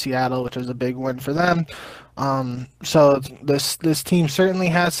upset Seattle, which was a big win for them. So this team certainly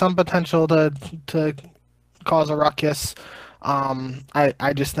has some potential to cause a ruckus.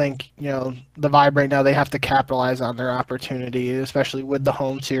 I just think, the vibe right now, they have to capitalize on their opportunity, especially with the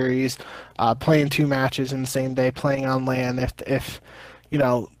home series, playing two matches in the same day, playing on land. If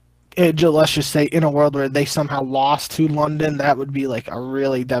let's just say in a world where they somehow lost to London, that would be like a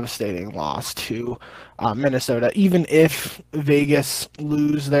really devastating loss to Minnesota. Even if Vegas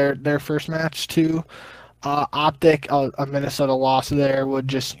lose their first match to Optic, a Minnesota loss there would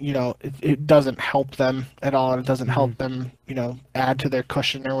just, it doesn't help them at all, and it doesn't help them, add to their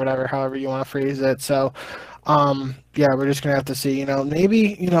cushion or whatever, however you want to phrase it. So, we're just gonna have to see,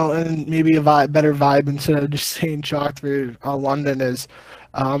 maybe, and maybe a better vibe instead of just saying chalk for London is.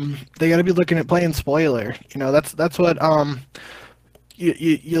 They got to be looking at playing spoiler. That's what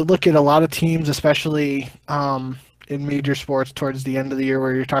you look at a lot of teams, especially in major sports towards the end of the year,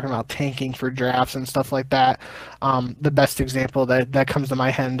 where you're talking about tanking for drafts and stuff like that. The best example that comes to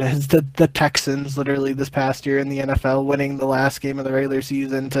my head is the Texans, literally this past year in the NFL, winning the last game of the regular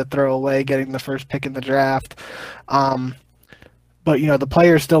season to throw away getting the first pick in the draft. But, the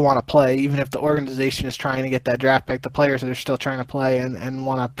players still want to play. Even if the organization is trying to get that draft pick, the players are still trying to play and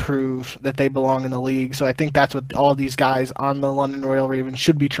want to prove that they belong in the league. So I think that's what all these guys on the London Royal Ravens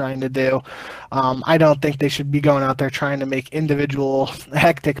should be trying to do. I don't think they should be going out there trying to make individual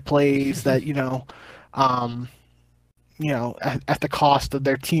hectic plays that, at the cost of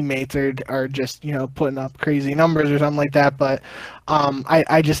their teammates are just, putting up crazy numbers or something like that. But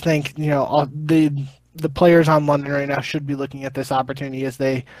I just think, the players on London right now should be looking at this opportunity, as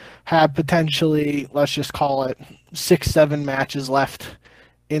they have potentially, let's just call it 6-7 matches left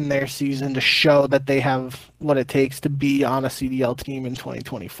in their season to show that they have what it takes to be on a CDL team in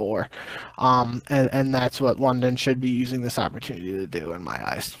 2024. And that's what London should be using this opportunity to do, in my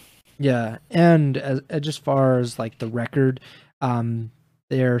eyes. Yeah, and as far as like the record,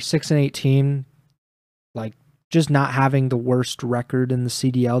 they're 6-18. Like, just not having the worst record in the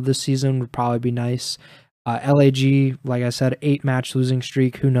CDL this season would probably be nice. LAG, like I said, 8-match losing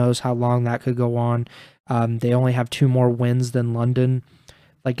streak. Who knows how long that could go on? They only have 2 more wins than London.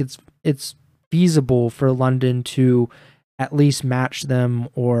 Like, it's feasible for London to at least match them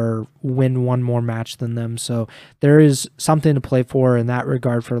or win one more match than them. So there is something to play for in that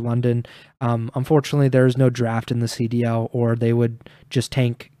regard for London. Unfortunately, there is no draft in the CDL, or they would just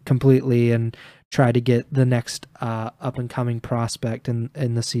tank completely and try to get the next up-and-coming prospect in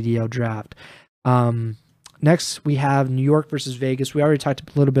the CDL draft. Next, we have New York versus Vegas. We already talked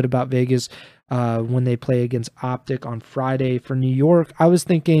a little bit about Vegas when they play against Optic on Friday. For New York, I was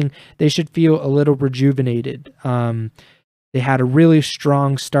thinking they should feel a little rejuvenated. They had a really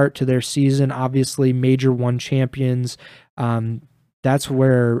strong start to their season, obviously Major 1 champions. That's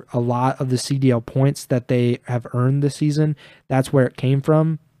where a lot of the CDL points that they have earned this season, that's where it came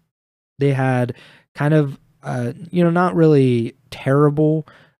from. They had kind of, not really terrible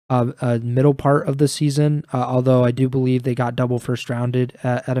middle part of the season, although I do believe they got double first rounded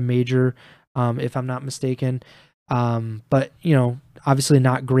at a major, if I'm not mistaken. But, obviously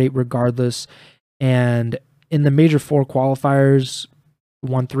not great regardless. And in the Major 4 qualifiers,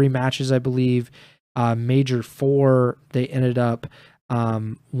 won 3 matches, I believe. Major 4, they ended up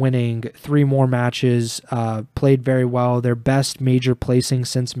winning 3 more matches, played very well. Their best major placing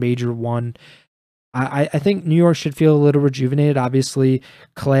since Major 1. I think New York should feel a little rejuvenated. Obviously,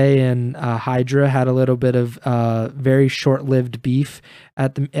 Clay and Hydra had a little bit of very short-lived beef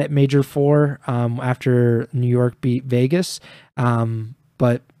at Major 4 after New York beat Vegas.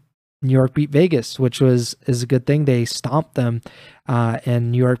 But New York beat Vegas, which is a good thing. They stomped them,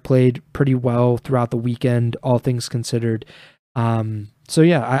 and New York played pretty well throughout the weekend, all things considered. So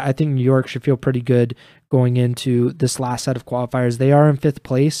yeah, I think New York should feel pretty good going into this last set of qualifiers. They are in 5th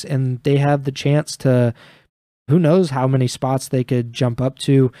place, and they have the chance to, who knows how many spots they could jump up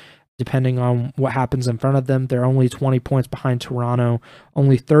to, depending on what happens in front of them. They're only 20 points behind Toronto,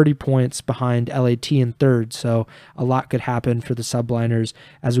 only 30 points behind LAT in 3rd, so a lot could happen for the subliners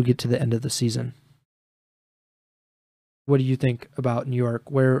as we get to the end of the season. What do you think about New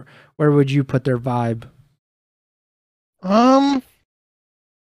York? Where would you put their vibe?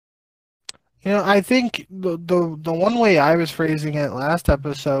 I think the one way I was phrasing it last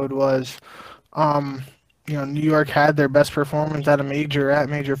episode was, New York had their best performance at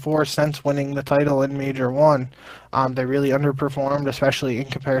Major 4 since winning the title in Major 1. They really underperformed, especially in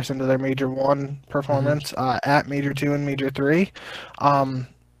comparison to their Major 1 performance at Major 2 and Major 3.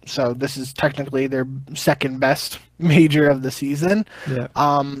 So this is technically their second best major of the season. Yeah.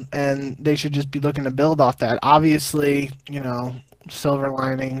 And they should just be looking to build off that. Obviously, silver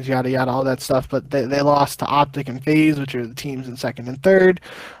linings, yada yada, all that stuff, but they lost to Optic and FaZe, which are the teams in 2nd and 3rd.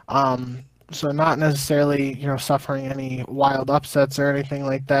 So not necessarily, suffering any wild upsets or anything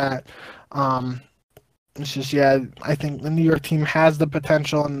like that. It's just, I think the New York team has the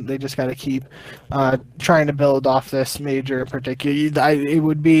potential, and they just got to keep trying to build off this major in particular. It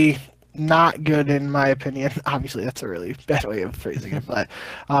would be not good, in my opinion. Obviously, that's a really bad way of phrasing it, but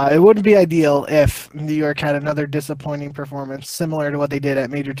it wouldn't be ideal if New York had another disappointing performance similar to what they did at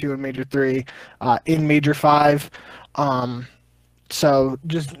Major 2 and Major 3 in Major 5. So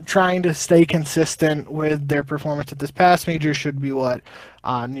just trying to stay consistent with their performance at this past major should be what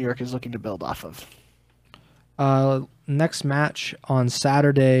New York is looking to build off of. Next match on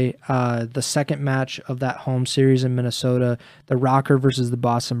Saturday, the second match of that home series in Minnesota, the Rocker versus the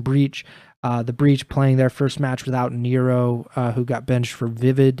Boston Breach. The Breach playing their first match without Nero, who got benched for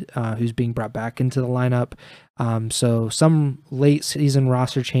Vivid, who's being brought back into the lineup. So some late season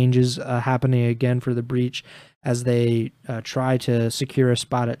roster changes happening again for the Breach as they try to secure a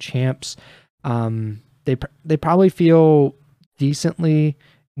spot at champs. They probably feel decently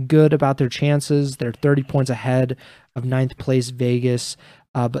good about their chances. They're 30 points ahead of 9th place Vegas,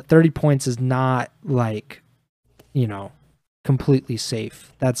 but 30 points is not completely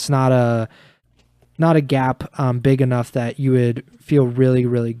safe. That's not a gap big enough that you would feel really,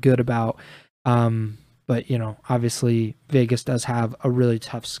 really good about. But obviously Vegas does have a really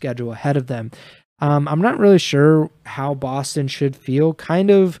tough schedule ahead of them. I'm not really sure how Boston should feel,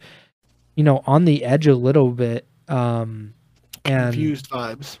 kind of, on the edge a little bit. Confused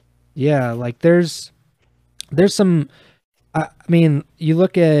vibes. Yeah, there's some, you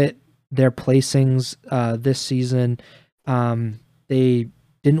look at their placings this season. They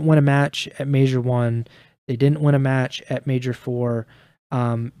didn't win a match at Major 1. They didn't win a match at Major 4,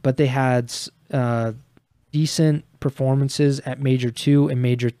 but they had decent performances at Major 2 and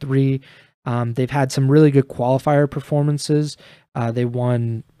Major 3. They've had some really good qualifier performances. They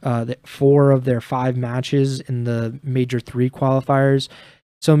won 4 of their 5 matches in the Major 3 qualifiers.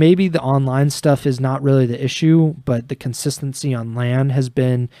 So maybe the online stuff is not really the issue, but the consistency on LAN has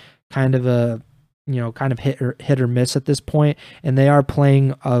been kind of a hit or miss at this point. And they are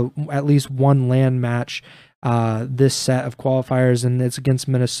playing at least one LAN match this set of qualifiers, and it's against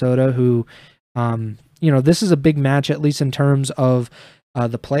Minnesota, who, this is a big match, at least in terms of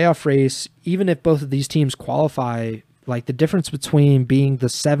the playoff race. Even if both of these teams qualify, like the difference between being the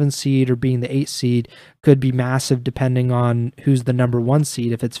 7 seed or being the 8 seed could be massive depending on who's the number 1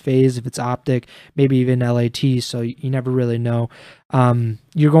 seed. If it's FaZe, if it's Optic, maybe even LAT. So you never really know.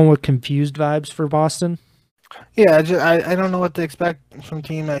 You're going with confused vibes for Boston? Yeah, I don't know what to expect from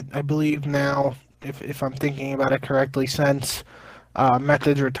team. I believe now, if I'm thinking about it correctly, since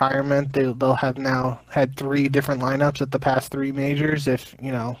Method's retirement, they'll have now had 3 different lineups at the past 3 majors. If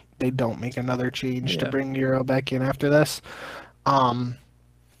they don't make another change to bring Euro back in after this.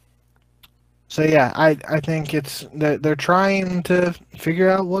 So yeah, I think they're trying to figure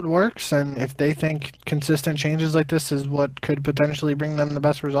out what works, and if they think consistent changes like this is what could potentially bring them the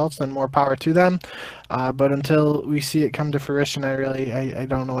best results, then more power to them. But until we see it come to fruition, I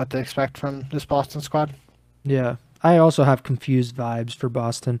don't know what to expect from this Boston squad. Yeah, I also have confused vibes for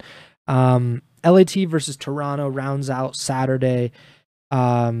Boston. LAT versus Toronto rounds out Saturday.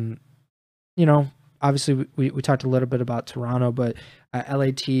 Obviously we talked a little bit about Toronto, but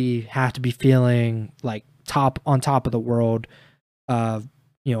LAT have to be feeling like on top of the world.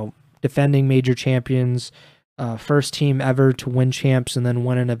 Defending major champions, first team ever to win champs and then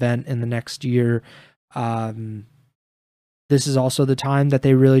win an event in the next year. This is also the time that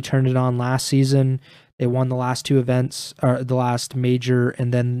they really turned it on last season. They won the last 2 events, or the last major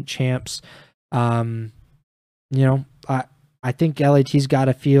and then champs. I think LAT's got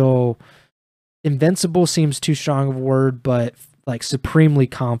to feel invincible, seems too strong of a word, but like supremely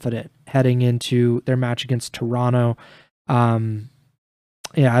confident heading into their match against Toronto. I'll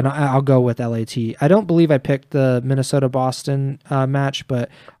go with LAT. I don't believe I picked the Minnesota-Boston match, but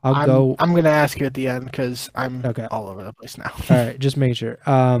I'm going to ask you at the end because I'm all over the place now. All right, just make sure.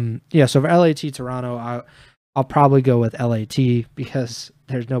 So for LAT Toronto, I'll probably go with LAT because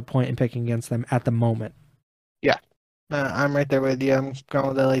there's no point in picking against them at the moment. Yeah, I'm right there with you. I'm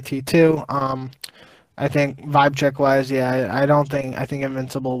going with LAT too. I think vibe check wise, I think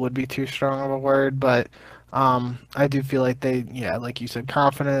invincible would be too strong of a word, but I do feel like like you said,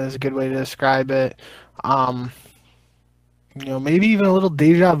 confident is a good way to describe it. Maybe even a little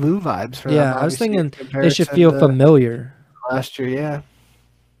deja vu vibes for them. Yeah, I was thinking they should feel familiar. Last year, yeah.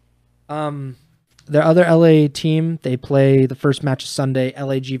 Their other LA team, they play the first match Sunday,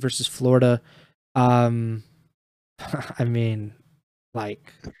 LAG versus Florida. I mean,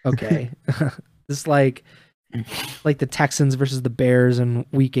 okay. This is like the Texans versus the Bears in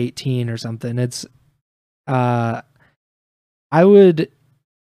week 18 or something. It's both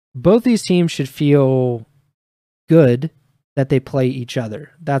these teams should feel good that they play each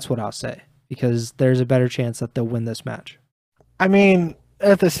other. That's what I'll say, because there's a better chance that they'll win this match. I mean,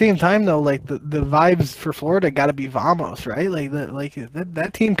 at the same time though, like the vibes for Florida got to be vamos, right? That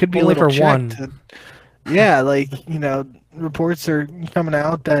team could be only for one. Reports are coming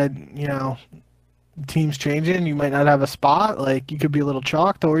out that teams changing. You might not have a spot. Like you could be a little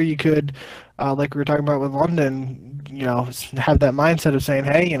chalked, or you could, like we were talking about with London, have that mindset of saying,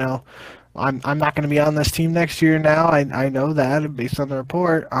 hey, I'm not going to be on this team next year now. I know that based on the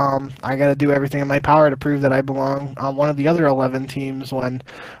report. I got to do everything in my power to prove that I belong on one of the other 11 teams when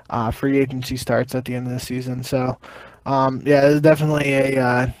free agency starts at the end of the season. So, it's definitely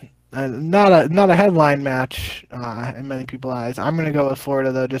not a headline match in many people's eyes. I'm going to go with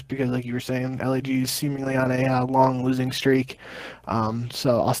Florida though, just because, like you were saying, LAG is seemingly on a long losing streak.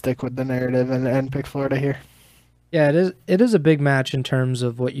 So I'll stick with the narrative and pick Florida here. Yeah, it is a big match in terms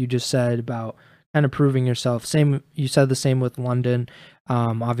of what you just said about kind of proving yourself. You said the same with London.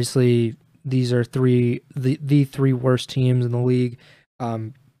 Obviously, these are the 3 worst teams in the league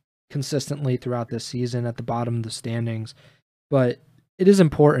consistently throughout this season at the bottom of the standings. But it is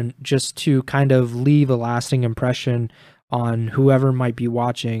important just to kind of leave a lasting impression on whoever might be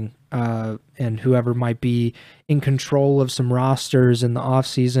watching and whoever might be in control of some rosters in the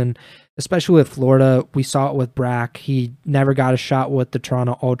offseason. Especially with Florida, we saw it with Brack. He never got a shot with the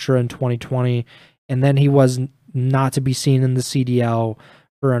Toronto Ultra in 2020, and then he was not to be seen in the CDL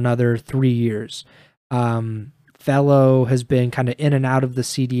for another 3 years. Fellow has been kind of in and out of the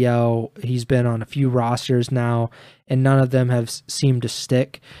CDL. He's been on a few rosters now, and none of them have seemed to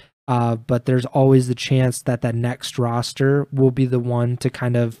stick. But there's always the chance that next roster will be the one to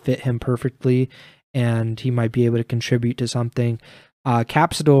kind of fit him perfectly, and he might be able to contribute to something.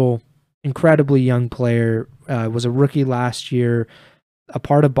 Capsidal, incredibly young player, was a rookie last year, a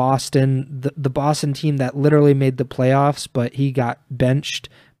part of Boston, the Boston team that literally made the playoffs, but he got benched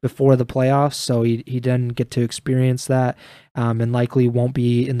before the playoffs, so he didn't get to experience that, and likely won't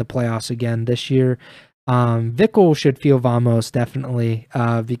be in the playoffs again this year. Vickle should feel Vamos definitely,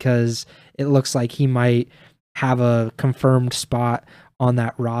 because it looks like he might have a confirmed spot on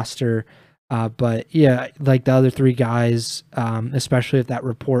that roster. But yeah, like the other three guys, especially if that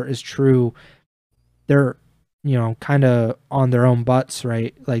report is true, they're, kind of on their own butts,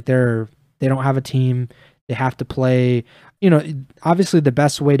 right? Like they don't have a team. They have to play, obviously the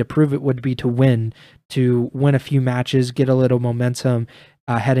best way to prove it would be to win a few matches, get a little momentum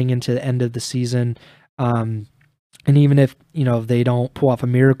heading into the end of the season. And even if, they don't pull off a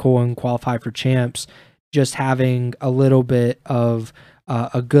miracle and qualify for champs, just having a little bit of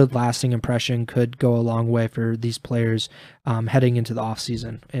a good lasting impression could go a long way for these players heading into the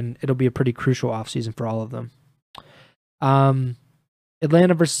offseason. And it'll be a pretty crucial offseason for all of them.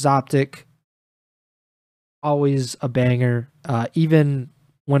 Atlanta versus Optic, always a banger, even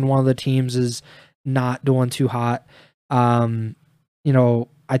when one of the teams is not doing too hot. I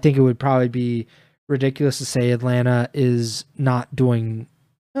think it would probably be ridiculous to say Atlanta is not doing.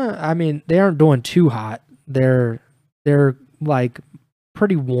 They aren't doing too hot. They're like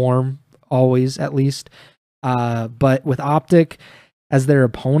pretty warm always, at least. But with Optic as their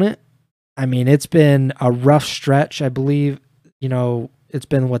opponent, it's been a rough stretch. I believe, it's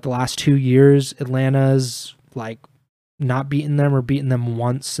been the last 2 years. Atlanta's like not beaten them or beaten them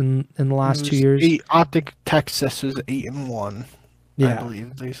once in the last 2 years. Optic Texas was 8-1. Yeah. I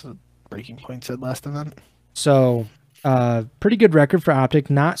believe the Breaking Point said last event. So, pretty good record for Optic.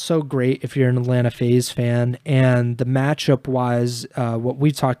 Not so great if you're an Atlanta FaZe fan. And the matchup wise, what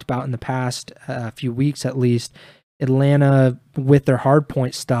we talked about in the past few weeks at least, Atlanta with their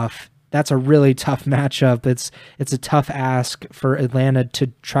hardpoint stuff, that's a really tough matchup. It's a tough ask for Atlanta to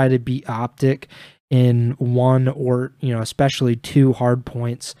try to beat Optic in one or, especially two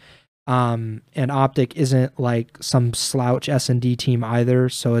hardpoints. And Optic isn't like some slouch S&D team either,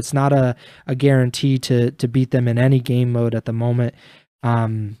 so it's not a guarantee to beat them in any game mode at the moment.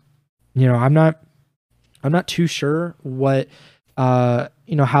 I'm not too sure what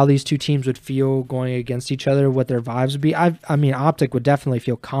how these two teams would feel going against each other, what their vibes would be. Optic would definitely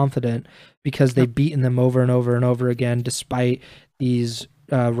feel confident because they've beaten them over and over and over again despite these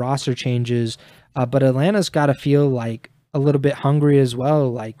roster changes. But Atlanta's got to feel like a little bit hungry as well.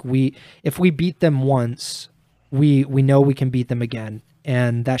 Like if we beat them once, we know we can beat them again,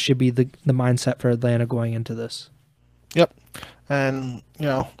 and that should be the mindset for Atlanta going into this. Yep. And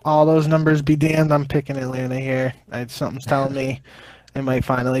all those numbers be damned, I'm picking Atlanta here. Something's telling me they might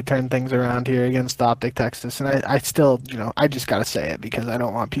finally turn things around here against Optic Texas. And I still, I just gotta say it because I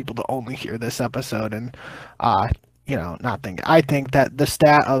don't want people to only hear this episode and not think. I think that the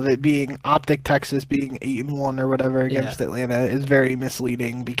stat of it being Optic Texas being 8-1 or whatever against Atlanta is very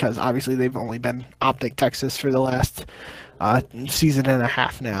misleading because obviously they've only been Optic Texas for the last season and a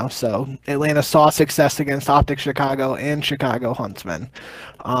half now. So Atlanta saw success against Optic Chicago and Chicago Huntsmen.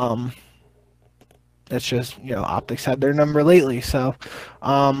 It's just Optics had their number lately. So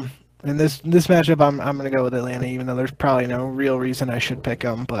in this matchup, I'm gonna go with Atlanta, even though there's probably no real reason I should pick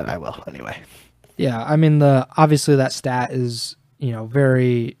them, but I will anyway. Yeah, obviously that stat is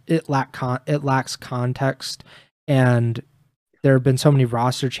it lacks context, and there have been so many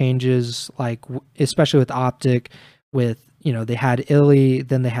roster changes, like especially with Optic, with they had Illy,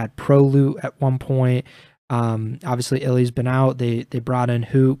 then they had ProLoot at one point. Obviously Illy's been out. They brought in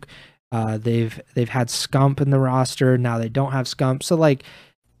Hook. They've had Scump in the roster. Now they don't have Scump. So like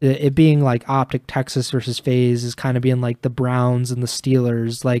it being like Optic Texas versus FaZe is kind of being like the Browns and the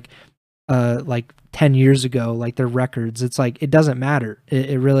Steelers, like 10 years ago, like their records. It's like, it doesn't matter.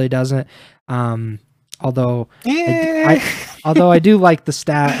 It really doesn't. Although I do like the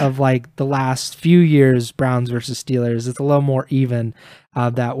stat of like the last few years, Browns versus Steelers. It's a little more even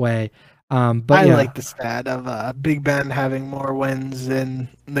that way. But I like the stat of Big Ben having more wins in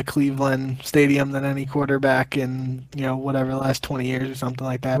the Cleveland Stadium than any quarterback in whatever the last 20 years or something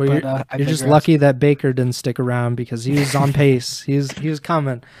like that. Well, but you're just lucky that Baker didn't stick around because he was on pace. He was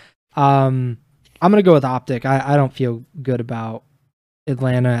coming. I'm gonna go with Optic. I don't feel good about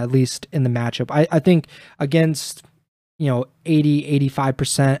Atlanta, at least in the matchup. I think against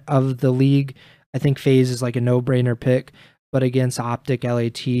 80-85% of the league, I think FaZe is like a no-brainer pick. But against Optic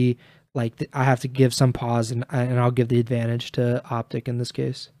LAT, like I have to give some pause, and I'll give the advantage to Optic in this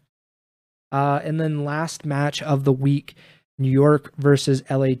case. And then last match of the week, New York versus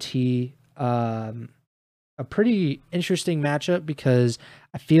LAT. A pretty interesting matchup because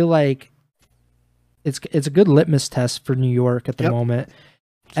I feel like it's a good litmus test for New York at the moment.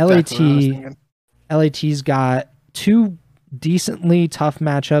 LAT's got two decently tough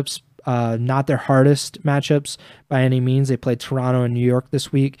matchups, not their hardest matchups by any means. They played Toronto and New York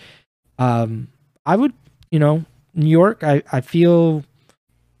this week. I would, New York. I feel.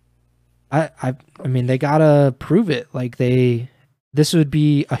 I mean, they gotta prove it. Like this would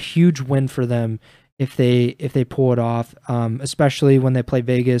be a huge win for them if they pull it off. Especially when they play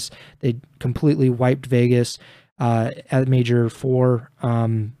Vegas, they completely wiped Vegas at Major 4.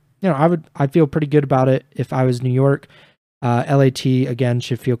 I'd feel pretty good about it if I was New York. LAT again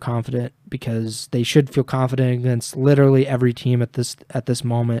should feel confident because they should feel confident against literally every team at this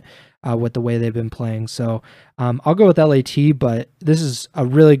moment with the way they've been playing. So I'll go with LAT, but this is a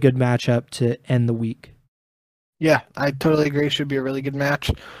really good matchup to end the week. Yeah, I totally agree. Should be a really good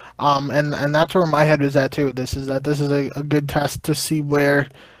match. And that's where my head is at too. This is a good test to see where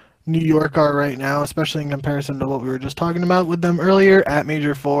New York are right now, especially in comparison to what we were just talking about with them earlier at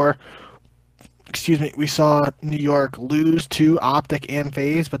Major 4. Excuse me, we saw New York lose to Optic and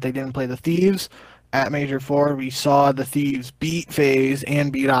FaZe, but they didn't play the Thieves. At Major 4, we saw the Thieves beat FaZe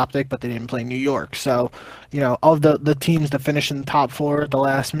and beat Optic, but they didn't play New York. So, of the teams that finished in the top 4 at the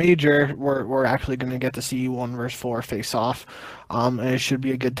last Major, we're actually going to get to see 1 versus 4 face off. And it should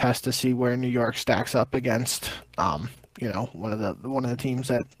be a good test to see where New York stacks up against, one of the teams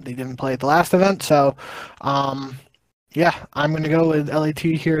that they didn't play at the last event. So, yeah, I'm going to go with LAT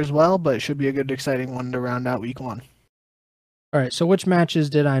here as well, but it should be a good, exciting one to round out week 1. All right, so which matches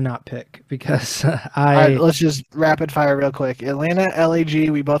did I not pick? Because All right, let's just rapid fire real quick. Atlanta, LAG,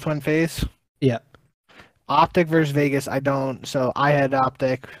 we both went FaZe. Yep. Optic versus Vegas, I don't. So I had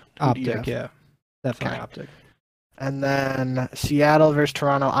Optic. Optic, yeah. Definitely Okay. Optic. And then Seattle versus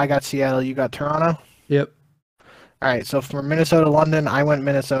Toronto. I got Seattle, you got Toronto? Yep. All right, so for Minnesota, London, I went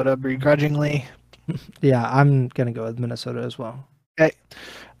Minnesota begrudgingly. Yeah, I'm going to go with Minnesota as well. Okay.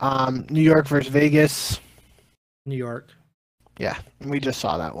 New York versus Vegas. New York. Yeah, we just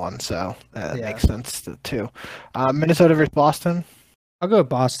saw that one, so that Yeah. makes sense too. Minnesota versus Boston. I'll go with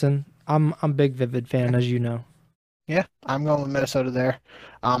Boston. I'm a big Vivid fan, as you know. Yeah, I'm going with Minnesota there.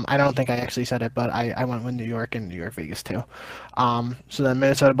 I don't think I actually said it, but I went with New York and New York Vegas too. So then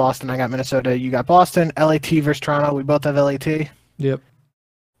Minnesota, Boston, I got Minnesota, you got Boston. LAT versus Toronto, we both have LAT. Yep.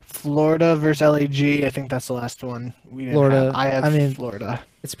 Florida versus LAG, I think that's the last one. Florida. I have Florida.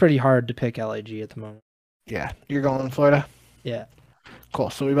 It's pretty hard to pick LAG at the moment. Yeah, you're going with Florida? Yeah.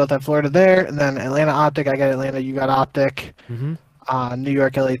 Cool, so we both have Florida there. And then Atlanta, Optic, I got Atlanta, you got Optic. Mm-hmm. New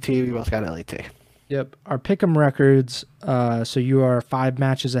York, LAT, we both got LAT. Yep. Our pick'em records. So you are 5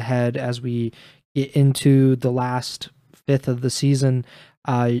 matches ahead as we get into the last 5th of the season.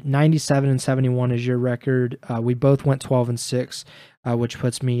 97-71 is your record. We both went 12-6, which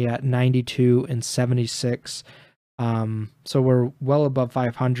puts me at 92-76. So we're well above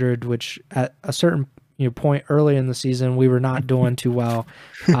 500, which at a certain point early in the season we were not doing too well.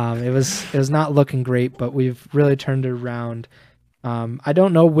 It was not looking great, but we've really turned it around. I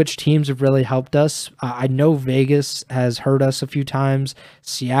don't know which teams have really helped us. I know Vegas has hurt us a few times.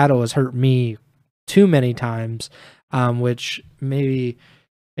 Seattle has hurt me too many times, which maybe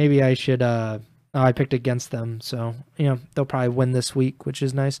I should. I picked against them, so they'll probably win this week, which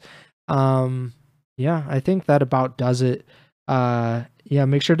is nice. Yeah, I think that about does it.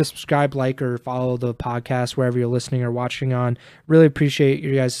 Make sure to subscribe, like, or follow the podcast wherever you're listening or watching on. Really appreciate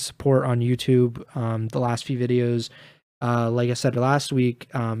you guys' support on YouTube. The last few videos. Like I said last week,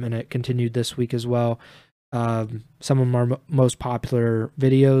 and it continued this week as well. Some of our most popular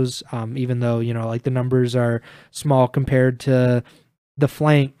videos, even though, like the numbers are small compared to the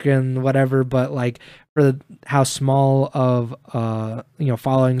flank and whatever, but like for how small of,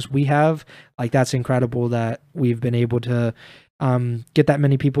 followings we have, like that's incredible that we've been able to, get that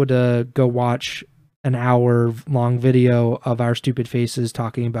many people to go watch an hour-long video of our stupid faces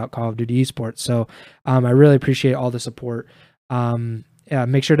talking about Call of Duty esports. So I really appreciate all the support.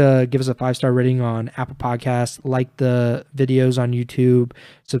 Make sure to give us a 5-star rating on Apple Podcasts, like the videos on YouTube,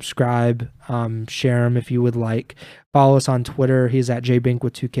 subscribe, share them if you would like. Follow us on Twitter. He's at jbink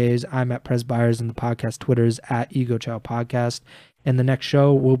with 2Ks. I'm at Preston Byers, and the podcast Twitter is at Ego Chall Podcast. And the next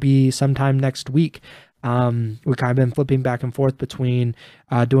show will be sometime next week. We've kind of been flipping back and forth between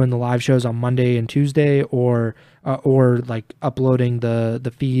doing the live shows on Monday and Tuesday, or like uploading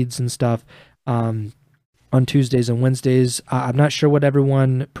the feeds and stuff on Tuesdays and Wednesdays. I'm not sure what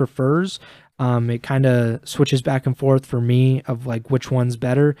everyone prefers. It kind of switches back and forth for me of like which one's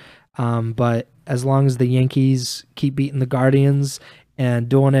better. But as long as the Yankees keep beating the Guardians and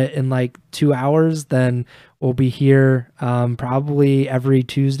doing it in like 2 hours, then we'll be here probably every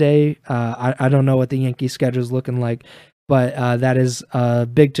Tuesday. I don't know what the Yankee schedule is looking like, but that is a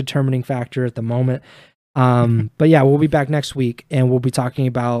big determining factor at the moment. But yeah, we'll be back next week, and we'll be talking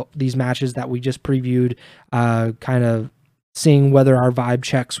about these matches that we just previewed, kind of seeing whether our vibe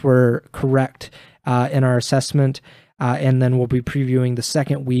checks were correct in our assessment. And then we'll be previewing the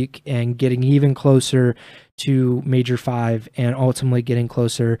second week and getting even closer to Major 5 and ultimately getting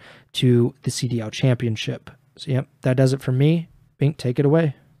closer to the CDL Championship. So, yep, that does it for me. Bink, take it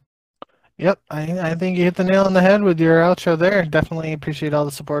away. Yep, I think you hit the nail on the head with your outro there. Definitely appreciate all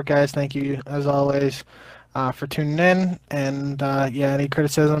the support, guys. Thank you, as always, for tuning in. And, any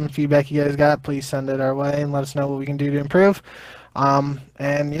criticism, feedback you guys got, please send it our way and let us know what we can do to improve.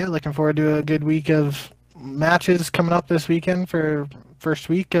 Looking forward to a good week of matches coming up this weekend for first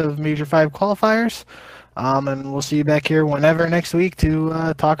week of Major 5 qualifiers. And we'll see you back here whenever next week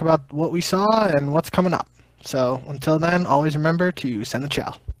to talk about what we saw and what's coming up. So until then, always remember to send the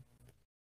chow.